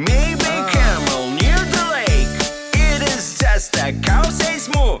rake, maybe camel near the lake. It is just a cow says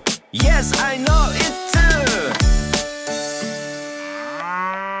moo. Yes, I know it too.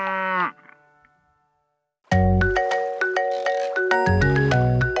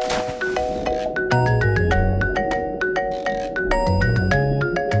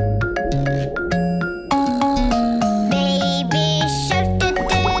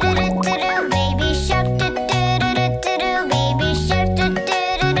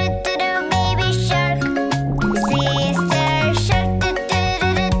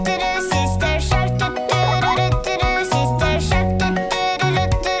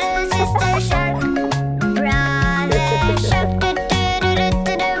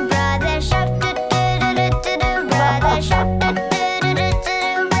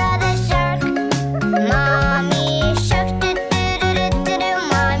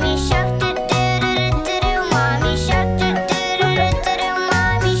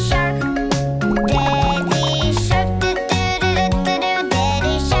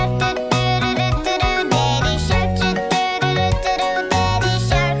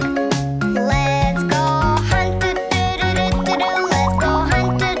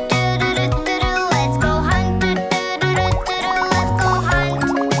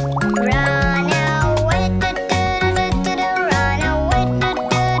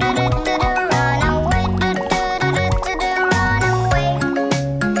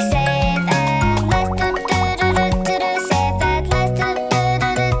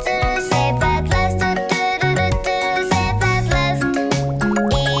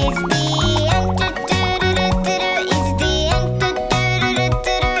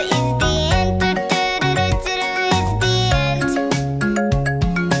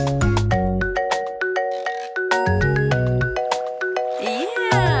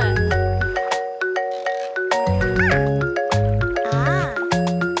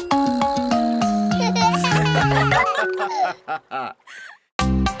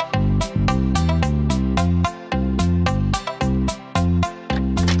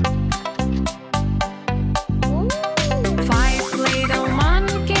 Five little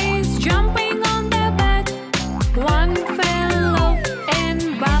monkeys jumping on the bed. One fell off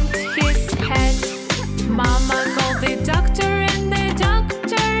and bumped his head. Mama called the doctor and the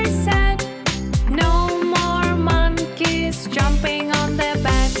doctor said, "No more monkeys jumping on the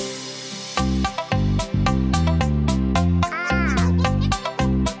bed."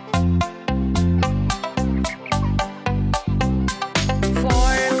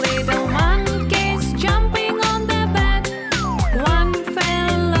 Four little monkeys jumping on the bed. One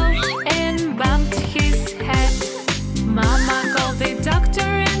fell off and bumped his head. Mama called the doctor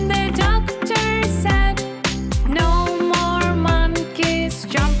and the doctor said, "No more monkeys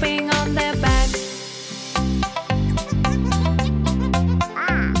jumping on the bed."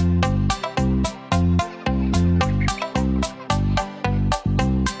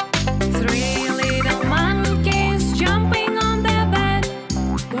 Three little monkeys jumping on the bed.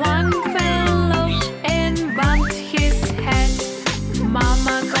 One fell off and bumped his head.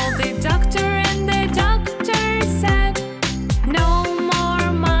 Mama called the doctor and the doctor said, "No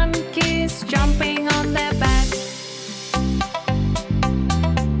more monkeys jumping on the bed."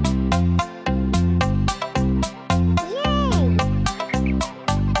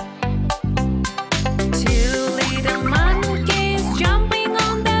 Two little monkeys jumping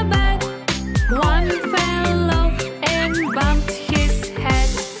on the bed. One fell off and bumped his head.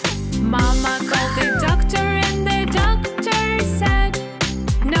 Mama called the doctor and the doctor said,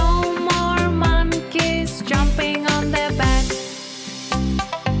 "No more monkeys jumping on the bed."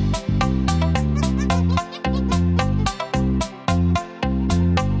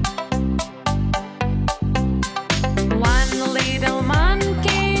 One little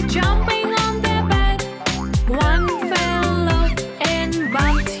monkey jumping on the bed. One fell off and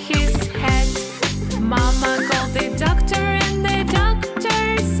bumped his head. Mama called the doctor and the doctor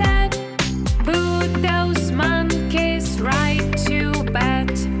said, "Put those monkeys right to bed."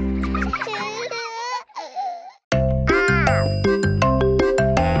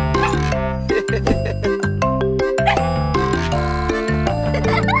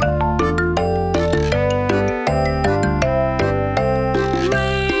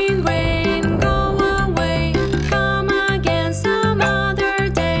 Rain, rain, go away. Come again some other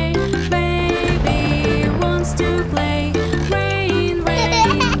day. Baby wants to play. Rain,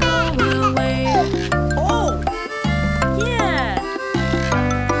 rain, go away. Oh! Yeah!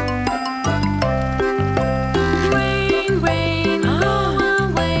 Rain, rain, go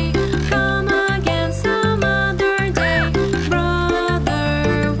away. Come again some other day.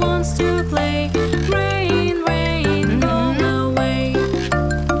 Brother wants to play. Rain, rain, go away.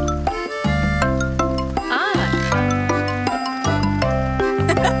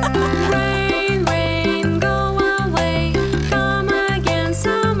 Rain, rain, go away. Come again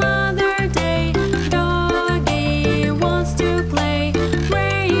some other day. Doggy wants to play.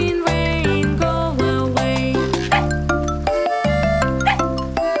 Rain, rain, go away.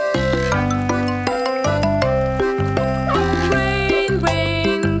 Rain,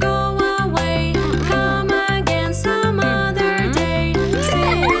 rain, go away. Come again some other day.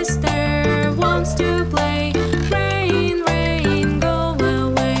 Sister wants to play. Rain, rain, go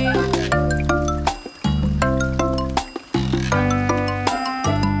away.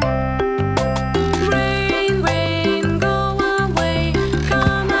 Rain, rain, go away.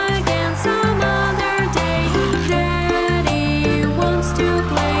 Come again some other day. Daddy wants to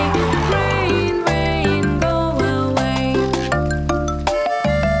play. Rain, rain, go away.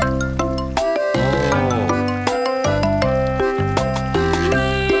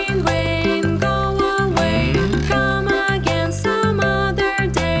 Rain, rain, go away. Come again some other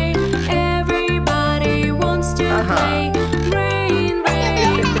day. Everybody wants to play. Rain,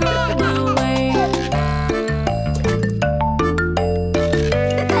 rain, go away.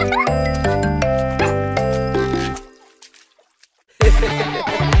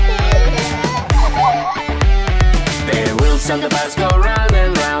 The wheels on the bus go round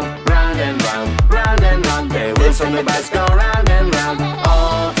and round, round and round, round and round. The wheels on the bus go round and round,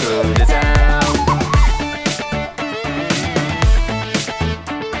 all through the town.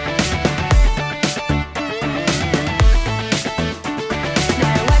 The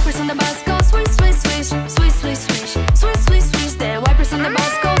wipers on the bus go swish, swish, swish, swish, swish, swish, swish, swish, swish. The wipers on the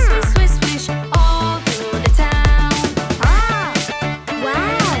bus go swish, swish, swish, all through the town. Wow!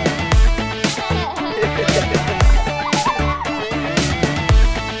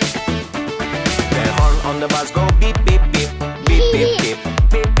 The horn on the bus go beep, beep, beep, beep, beep, beep,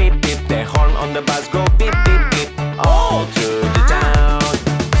 beep, beep, beep. The horn on the bus go beep, beep, beep, all through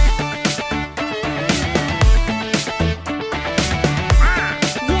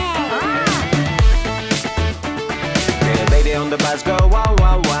wah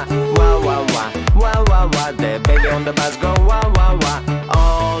wah wah, wah wah wah, wah wah wah. The baby on the bus go wah wah wah,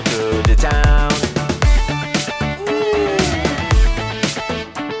 all through the town.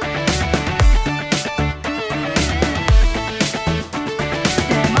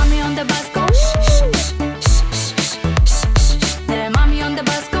 The mommy on the bus go shh shh shh shh shh shh shh. The mommy on the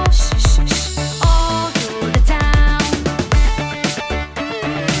bus go shh shh shh all through the town.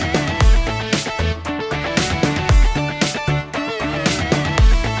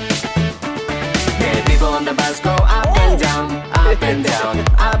 The people on the bus go up and down, up and down,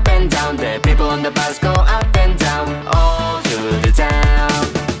 up and down. The people on the bus go up and down, all through the town.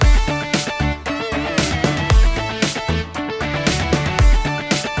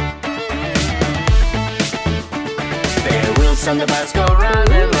 The wheels on the bus go round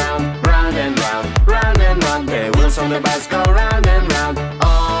and round, round and round, round and round. The wheels on the bus go round and round,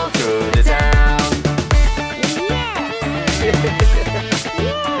 all through the town.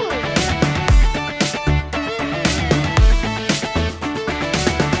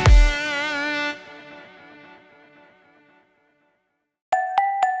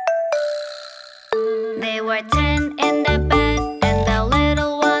 There were 10 in the bed, and the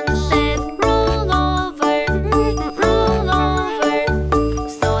little one said, roll over, roll over.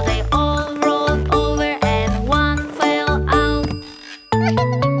 So they all rolled over, and one fell out.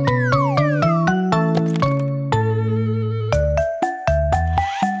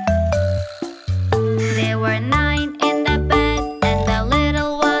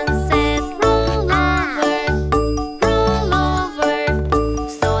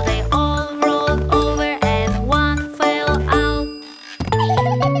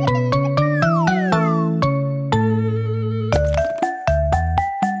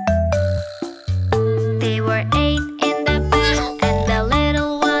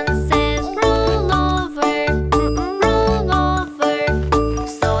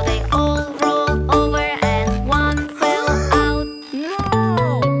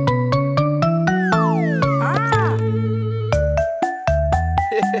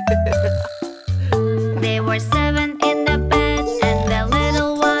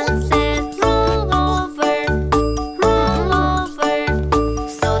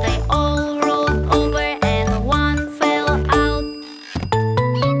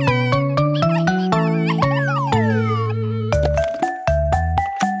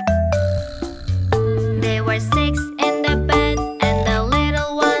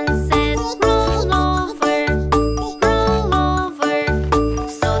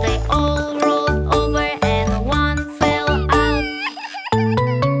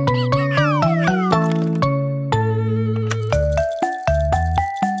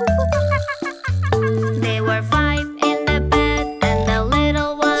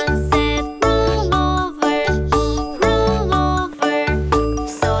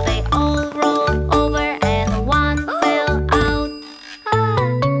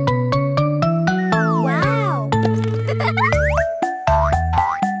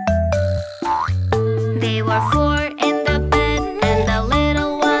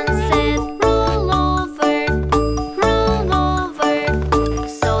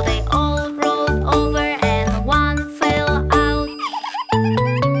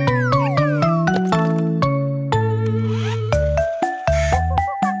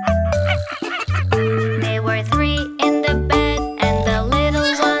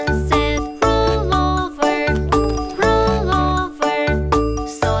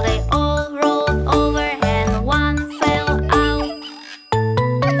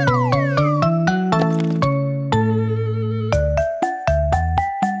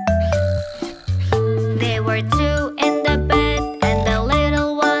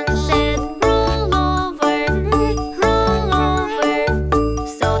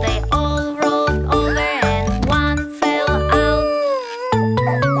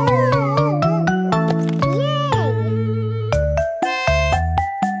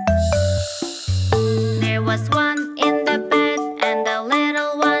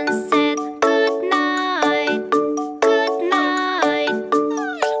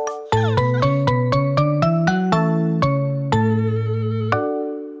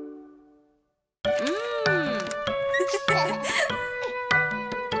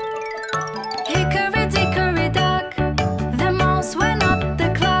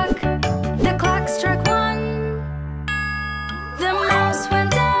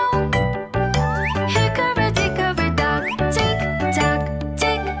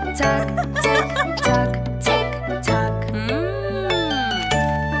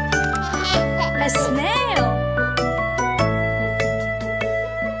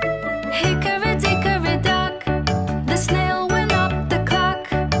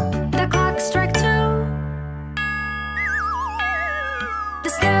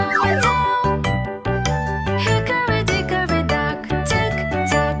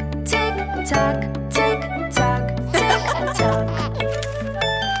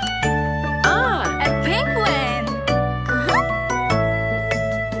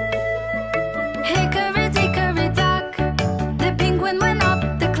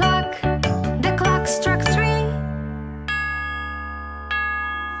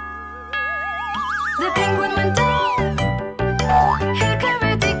 The penguin went down.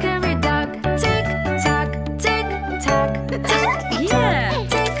 Hickory dickory dock, tick tock, tick tock, tick tock, Yeah.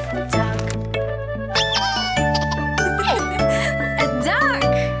 tick tock. A duck.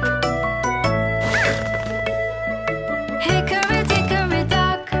 Hickory dickory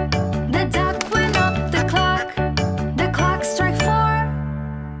dock, the duck went up the clock. The clock struck 4.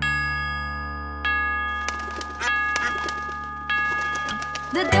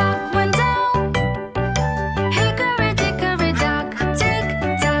 The duck went down. Hickory dickory dock, tick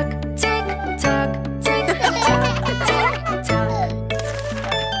tock, tick tock, tick tock, tick tock.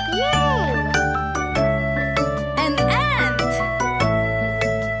 Yay! An ant.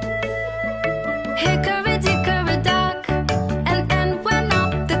 Hickory dickory dock, an ant went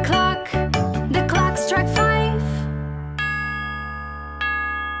up the clock. The clock struck 5.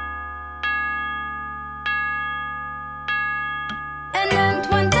 An ant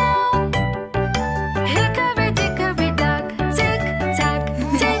went down. Hickory dickory dock, tick tock,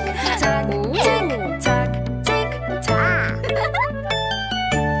 tick tock, tick tock, tick tock.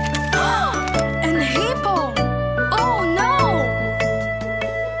 An hippo. Oh no!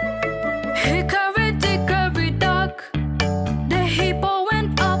 Hickory dickory dock, the hippo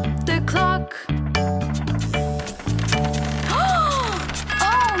went up the clock. Oh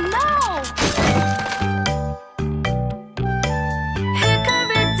no!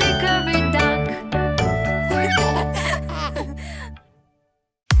 Hickory dickory dock.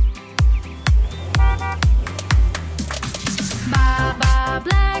 Baba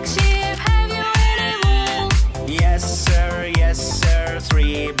black sheep, have you any wool? Yes, sir,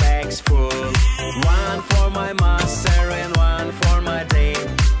 3 bags full. One for my master and one for my dame.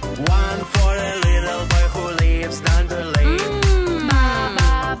 One for a little boy who lives down the lane.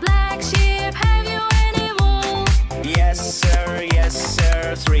 Baba black sheep, have you any wool? Yes,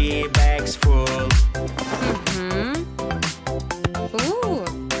 sir, 3 bags full. Ooh.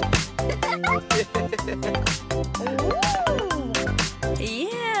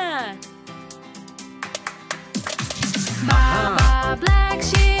 Yeah. Baba black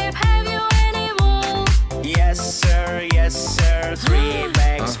sheep, have you any wool? Yes, sir, 3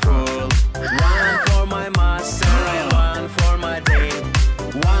 bags full. One for my master and one for my dame.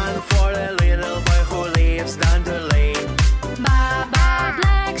 One for a little boy who lives down the lane. Baba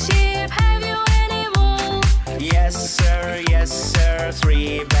black sheep, have you any wool? Yes, sir,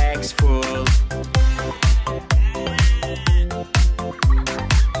 3 bags full.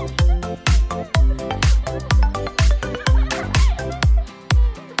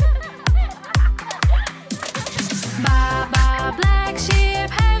 Baba black sheep,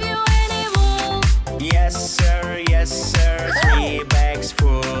 have you any wool? Yes, sir, 3 bags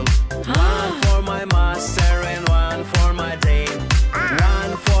full. One for my master and one for my dame.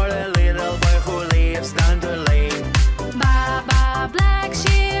 One for a little boy who lives down the lane. Baba black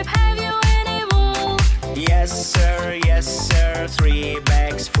sheep, have you any wool? Yes, sir, 3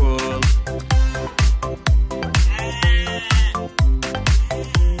 bags full.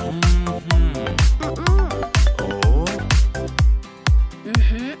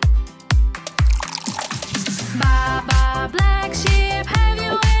 Baba black sheep, have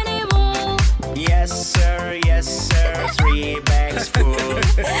you any wool? Yes, sir, 3 bags full.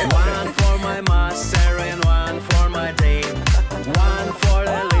 One for my master and one for my dame. One for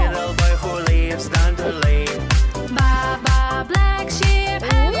a little boy who lives down the lane. Baba black sheep,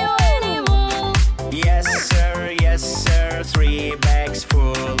 have you any wool? Yes, sir, 3 bags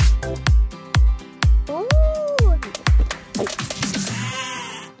full. Ooh!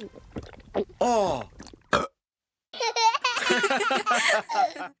 Oh!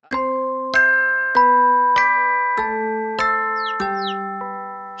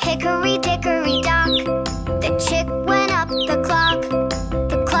 Hickory dickory dock, the chick went up the clock.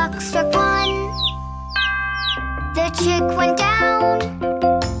 The clock struck 1. The chick went down.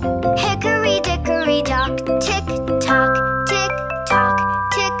 Hickory dickory dock, tick tock, tick tock,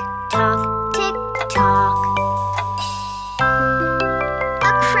 tick tock, tick tock.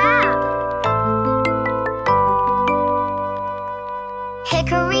 A crab.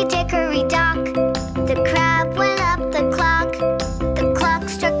 Hickory dickory dock, the crab went up the clock. The clock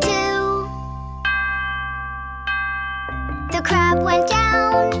struck 2. The crab went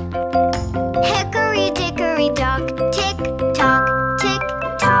down. Hickory dickory dock, tick tock, tick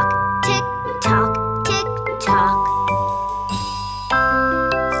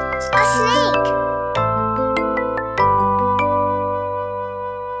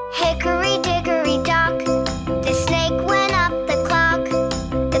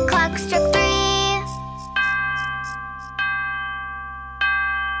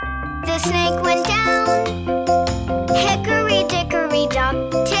The snake went down. Hickory dickory dock,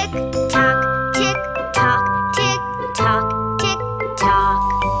 tick tock, tick tock, tick tock, tick tock.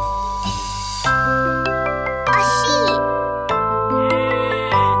 A sheep.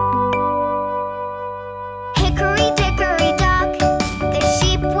 Hickory dickory dock, the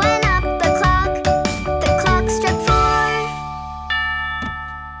sheep went up the clock. The clock struck 4.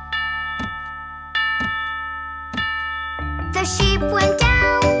 The sheep went down.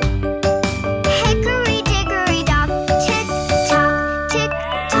 Hickory dickory dock, tick tock, tick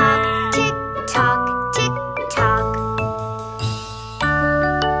tock, tick tock, tick tock.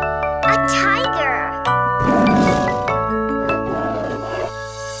 A tiger.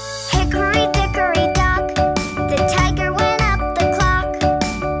 Hickory dickory dock, the tiger went up the clock.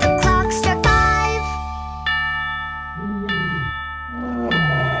 The clock struck 5.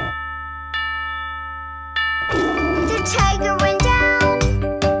 The tiger went down.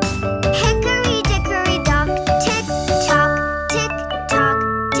 Hickory dickory dock, tick tock, tick tock,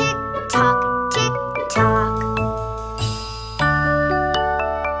 tick tock, tick tock.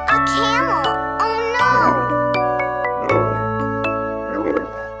 A camel. Oh no!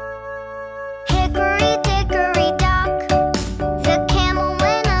 Hickory dickory dock, the camel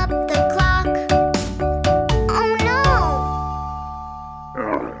went up the clock. Oh no!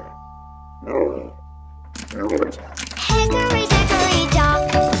 Hickory dickory dock.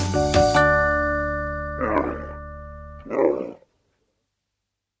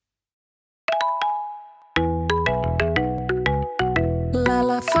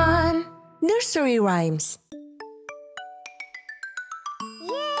 Lalafun Nursery Rhymes.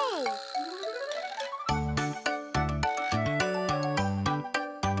 Yay!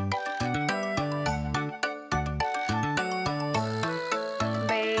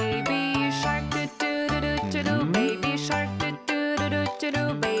 Baby shark do do do do do do. Baby shark do do do do do do.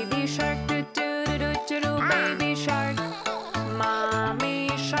 Baby shark do do do do do do. Baby shark. Mommy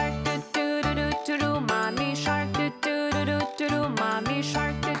shark do do do do do do. Mommy shark do do do do do do. Mommy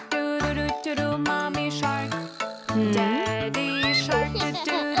shark do do do do do do. Mommy shark. Daddy shark do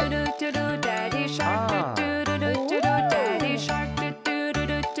do do do do do. Daddy shark do do do do do do. Daddy shark do do do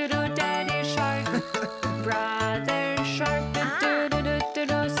do do do. Daddy shark. Brother shark do do do do do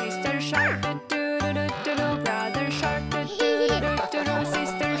do. Sister shark do do do do do do. Brother shark do do do do do do.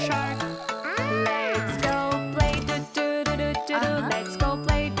 Sister shark. Let's go play do do do do do do. Let's go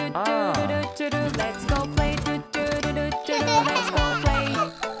play do do do do do do. Let's go play do do do do do do. Let's go play.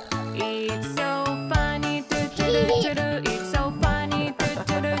 It's so funny do do do do do. It's so funny do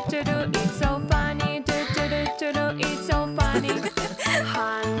do do do do. It's so funny do do do do do. It's so funny.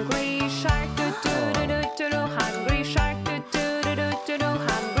 Hungry shark do do do do do do. Hungry shark do do do do do do.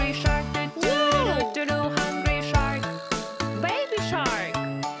 Hungry shark do do do do do. Hungry shark. Baby shark.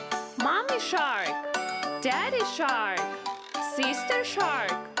 Mommy shark. Daddy shark. Sister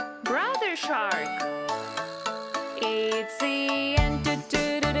shark. Brother shark. It's the end do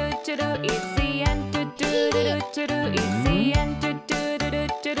do do do do do. It's the end do do do do do do. It's the end do do do do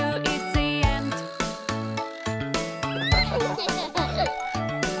do do. It's the end.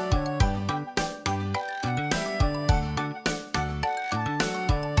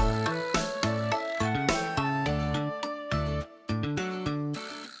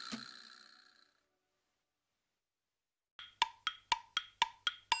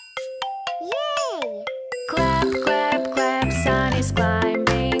 Yay! Clap, clap, clap, sun is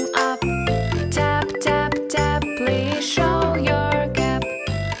climbing up. Tap, tap, tap, please show your cap.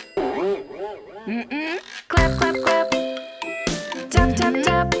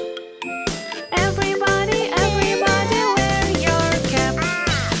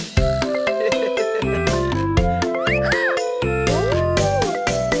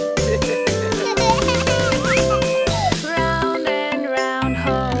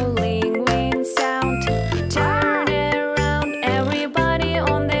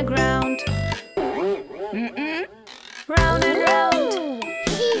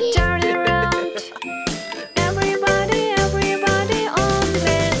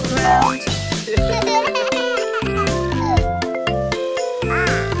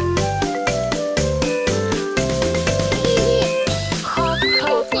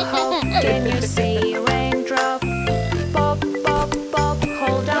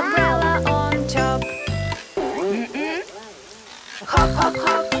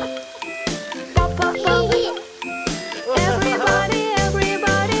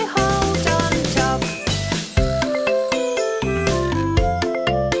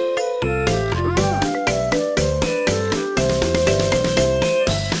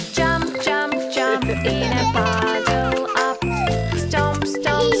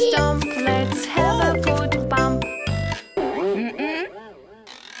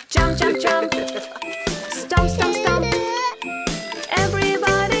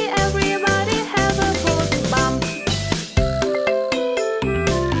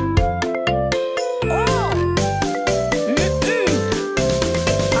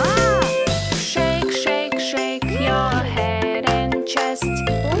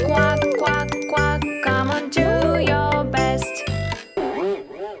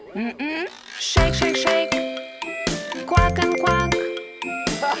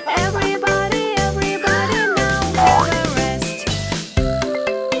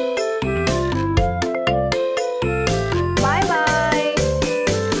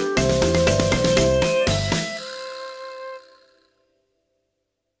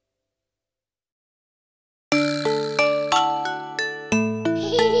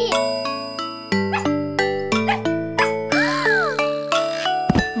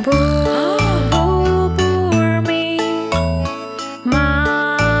 Boo, boo, poor me.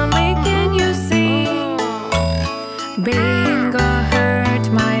 Mommy, can you see? Bingo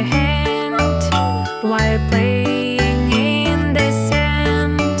hurt my hand while playing in the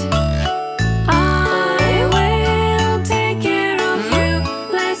sand. I will take care of you.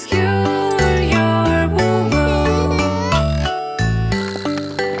 Let's cure your boo-boo.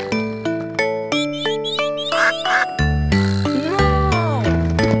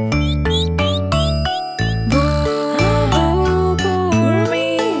 Boo, poor me.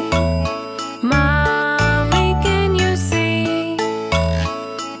 Mommy, can you see?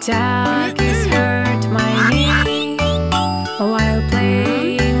 Doggies hurt my knee while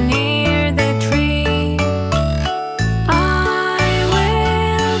playing near the tree. I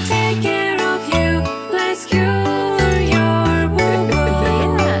will take care of you. Let's cure your boo-boo.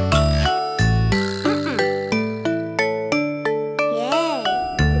 Yay!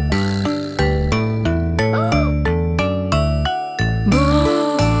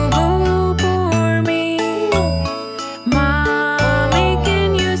 Boo, poor me. Mommy, can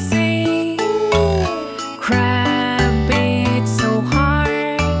you see? Crab bit so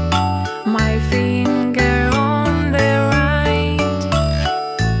hard, my finger on the right.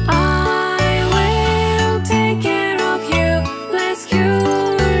 I will take care of you. Let's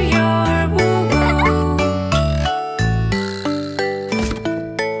cure your boo-boo.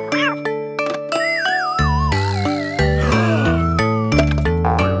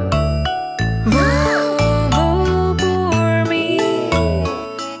 Boo, poor me.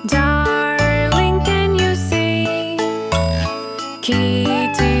 Darling, can you see?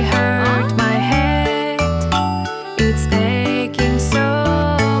 Kitty hurt my head. It's aching so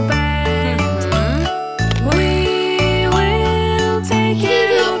bad. We will take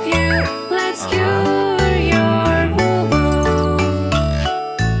care of you. Let's cure your boo-boo.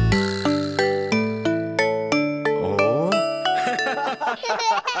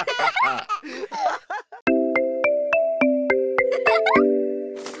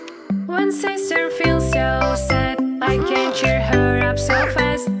 When sister feels so sad, I can't cheer her up so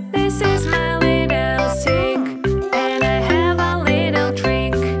fast. This is my little stick, and I have a little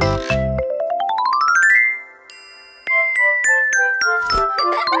trick.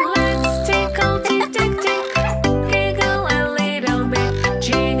 Let's tickle, tick, tick, tick. Giggle a little bit.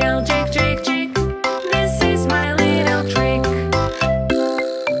 Jiggle, jig, jig, jig. This is my little trick.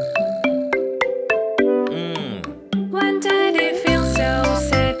 When Daddy feels so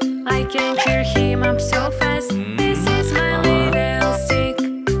sad, I can cheer him up so fast. This is my little stick,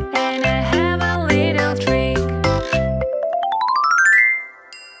 and I have a little trick.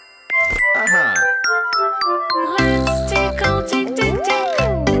 Let's tickle, tick, tick, tick.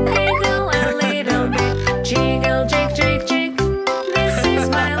 Giggle a little bit. Jiggle, jig, jig, jig. This is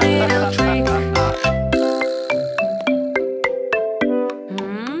my little trick.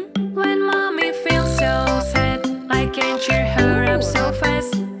 When Mommy feels so sad, I can cheer her up so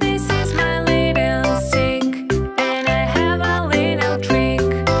fast. This is my little stick, and I have a little trick.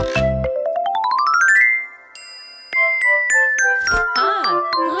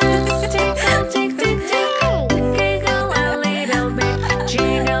 Let's tickle, tick, tick, tick. Giggle a little bit.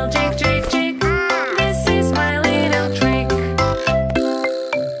 Jiggle, jig, jig, jig. This is my little trick.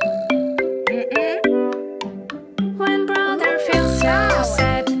 When brother feels so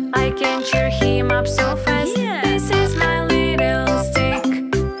sad, I can cheer him up so fast. This is my little stick,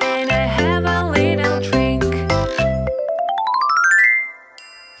 and I have a little trick.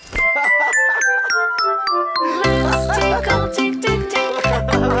 Let's tickle, tick, tick, tick.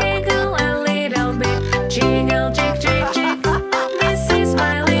 Giggle a little bit. Jiggle, jig, jig, jig. This is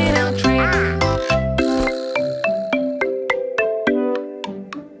my little trick.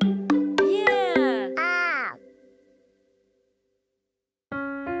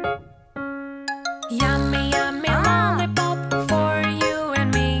 Yummy, yummy lollipop for you and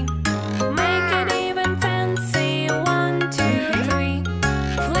me. Make it even fancy. 1, 2, 3.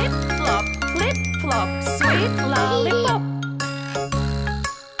 Flip, flop, sweet lollipop.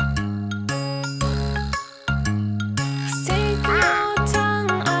 Stick your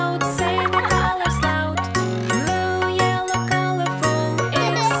tongue out, say the colors loud. Blue, yellow, colorful,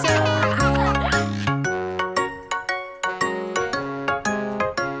 it's so cool.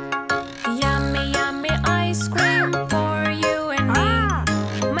 Yummy, yummy ice cream for you and me.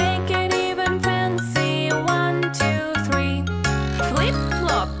 Make it even fancy. 1, 2, 3. Flip,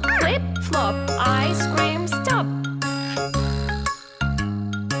 flop, ice cream stop.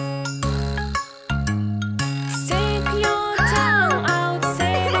 Stick your tongue out,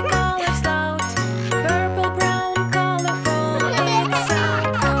 say the colors loud. Purple, brown, colorful, it's so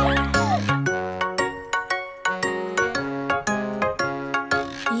cool.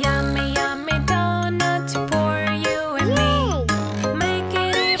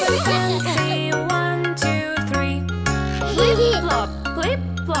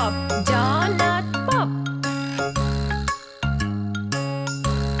 pop, donut pop.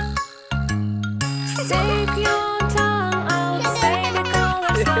 Stick your tongue out, say the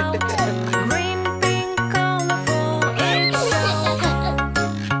colors out. Green, pink, colorful, it's so cool.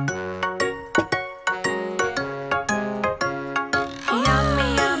 Yummy,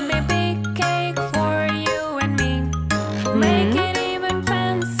 yummy big cake for you and me. Make it even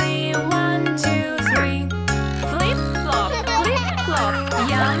fancy, 1, 2, 3. Flip flop,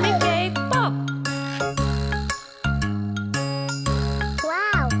 yummy cake pop.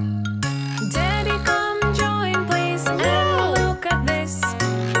 Wow. Daddy, come join please and look at this.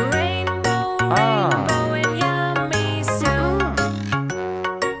 Rainbow, rainbow and yummy soup.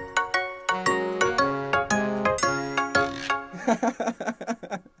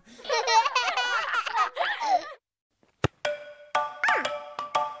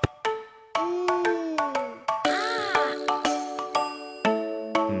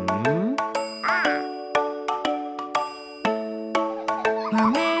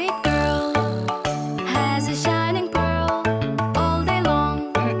 Mermaid girl has a shining pearl all day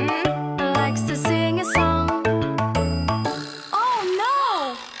long. Likes to sing a song. Oh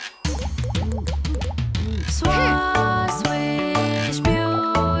no! Swa, swish,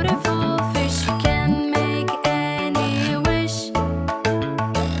 beautiful fish. You can make any wish.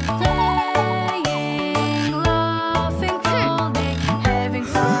 Playing, laughing all day, having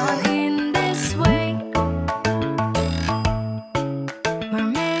fun in this way.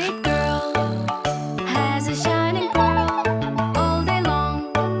 Mermaid girl has a shining pearl all day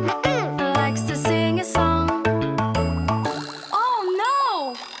long. Likes to sing a song. Oh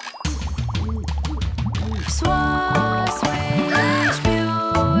no! Swa, swish,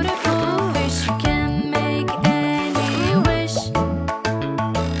 beautiful fish. You can make any wish.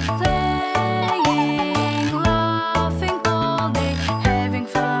 Playing, laughing all day, having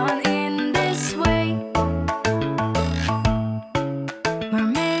fun in this way.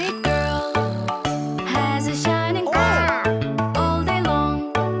 Mermaid girl has a shining pearl all day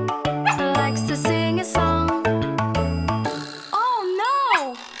long. Likes to sing a song. Oh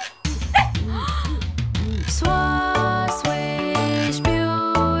no! Swa, swish,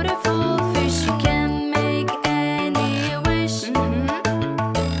 beautiful fish. You can make any wish.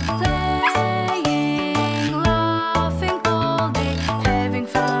 Playing, laughing all day, having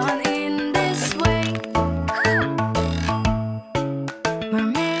fun in this way.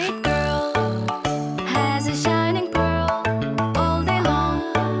 Mermaid girl has a shining pearl all day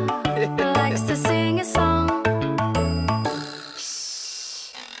long. Likes to sing a song.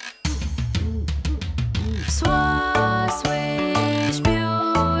 Swa, swish,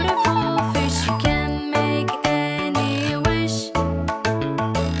 beautiful fish. You can make any wish.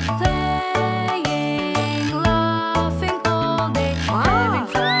 Playing, laughing all day, having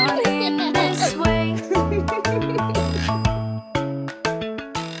fun in this way.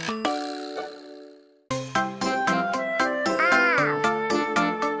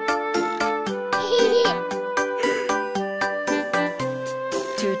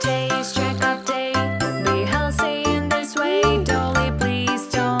 Today's check-up day. Be healthy in this way. Dolly, please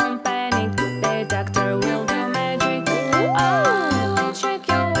don't panic. The doctor will do magic. I will check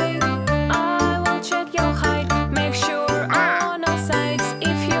your weight. I will check your height. Make sure on all sides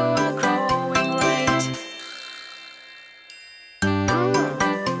if you are growing right.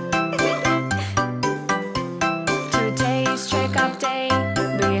 Today's check-up day.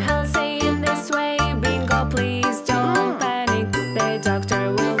 Be healthy in this way. Bingo, please don't panic. The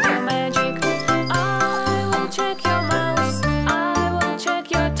doctor will do magic. I will check your mouth. I will check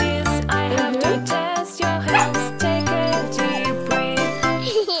your teeth. I have to test your health. Take a deep breath.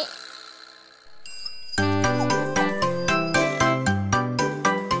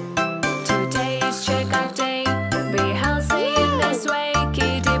 Today's check-up day. Be healthy in this way.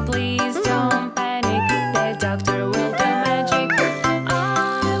 Kitty, please don't panic. The doctor will do magic. I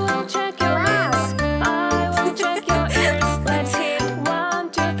will check your lips. I will check your ears. Let's hit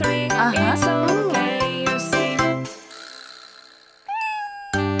 1, 2, 3. It's okay, you see.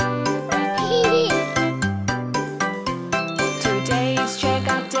 Today's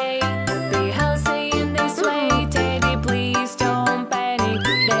check-up day. Be healthy in this way. Teddy, please don't panic.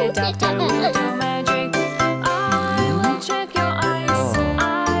 The doctor will do magic. I will check your eyes.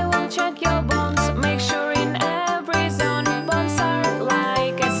 I will check your bones. Make sure in every zone bones are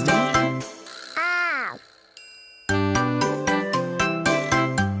like a stone.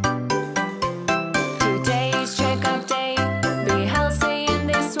 Today's check-up day. Be healthy in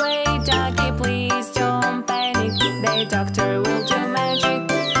this way. Doggy, please don't panic. The doctor will do magic.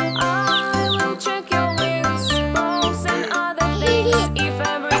 I will check your wings, paws and other things. If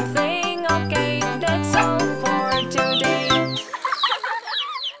every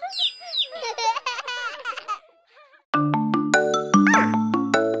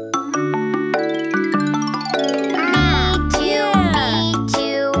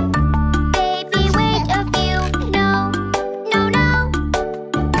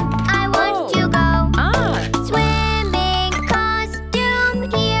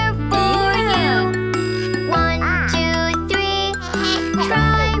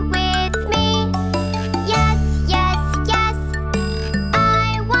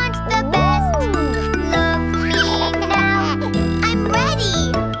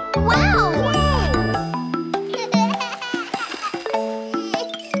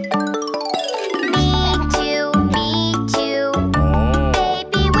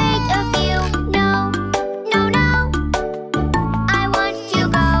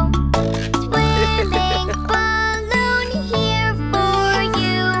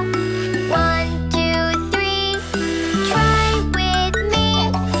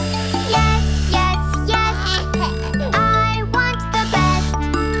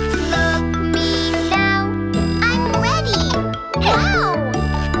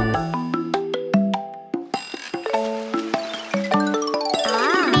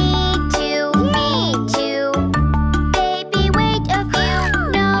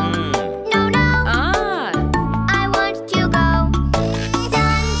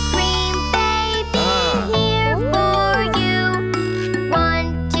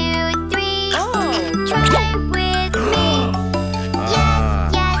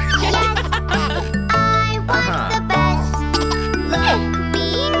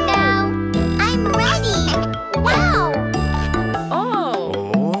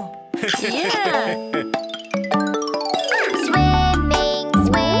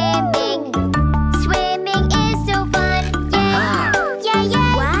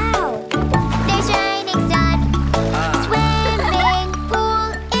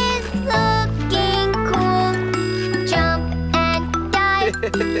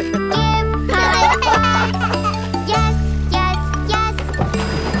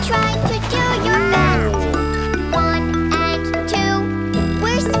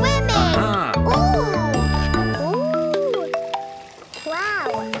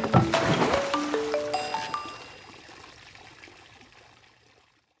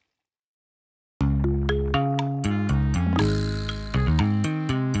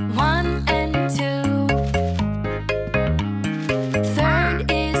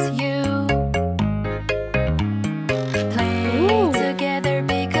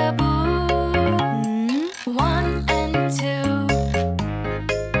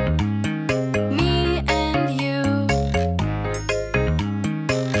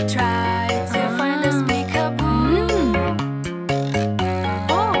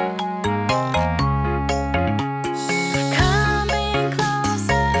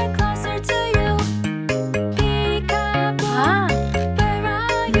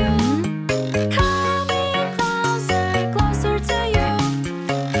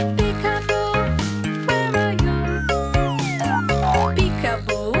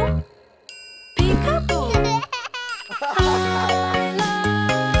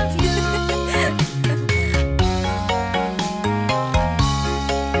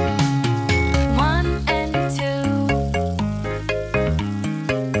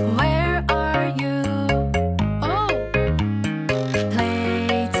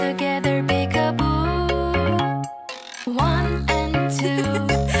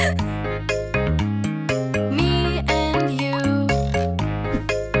Me and you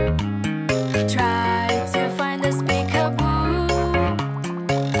try to find this peekaboo.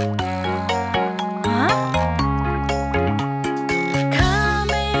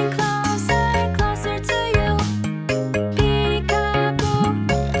 Coming closer, closer to you. Peekaboo,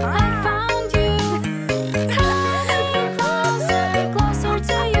 I found you. Coming closer, closer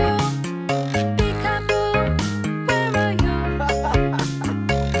to you. Peekaboo, where are you?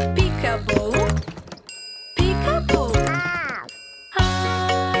 Peekaboo, peekaboo, I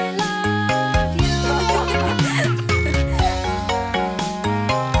love you.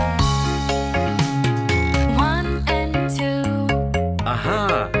 One and two,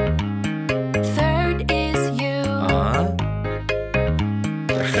 Aha. third is you.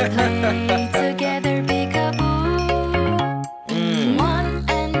 Play together, peekaboo. One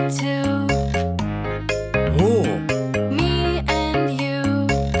and two, Oh. me and you.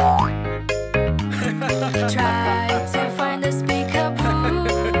 Try to find this peekaboo.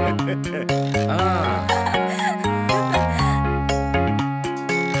 Ah.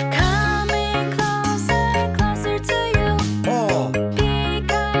 Coming closer, closer to you. Oh.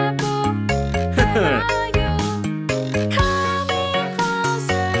 Peekaboo, where are you? Coming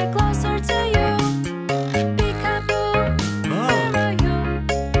closer, closer to you. Peekaboo, where are you?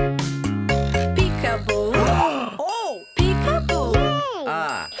 Peekaboo, peekaboo,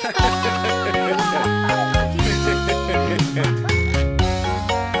 Ah. I love you.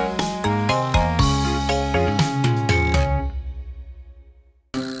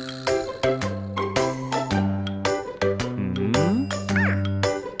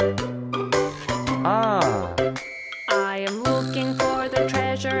 Ah. I am looking for the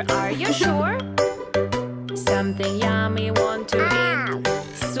treasure, are you sure? Something yummy, want to eat.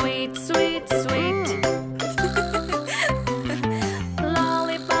 Sweet, sweet, sweet.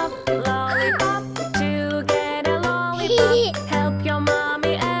 Lollipop, lollipop, to get a lollipop. Help your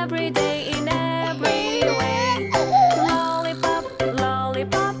mommy every day in every way. Lollipop,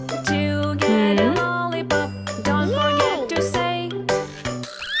 lollipop, to get a lollipop. Don't forget to say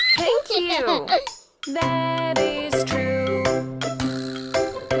thank you. That is true.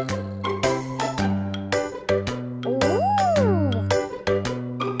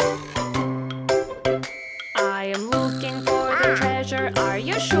 I am looking for the treasure, are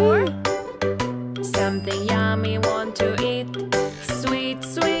you sure? Something yummy, want to eat. Sweet,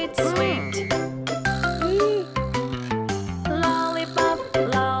 sweet, sweet. Lollipop,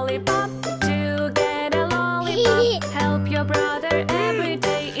 lollipop, to get a lollipop. Help your brother every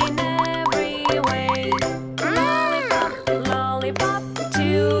day in every way. Lollipop, lollipop,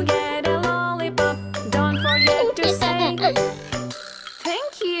 to get a lollipop. Don't forget to say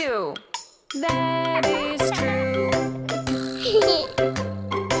thank you. That is true.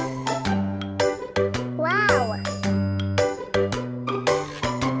 Wow.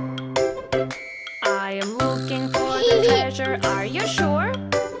 I am looking for the treasure, are you sure?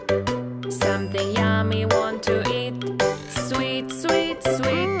 Something yummy, want to eat. Sweet, sweet,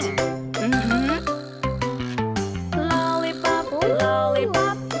 sweet. Lollipop,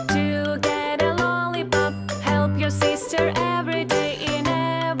 lollipop, to get a lollipop. Help your sister every day in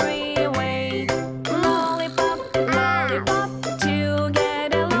every way. Lollipop, lollipop, to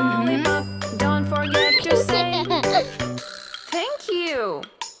get a lollipop. Don't forget to say thank you.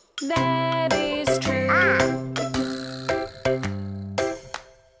 That is true.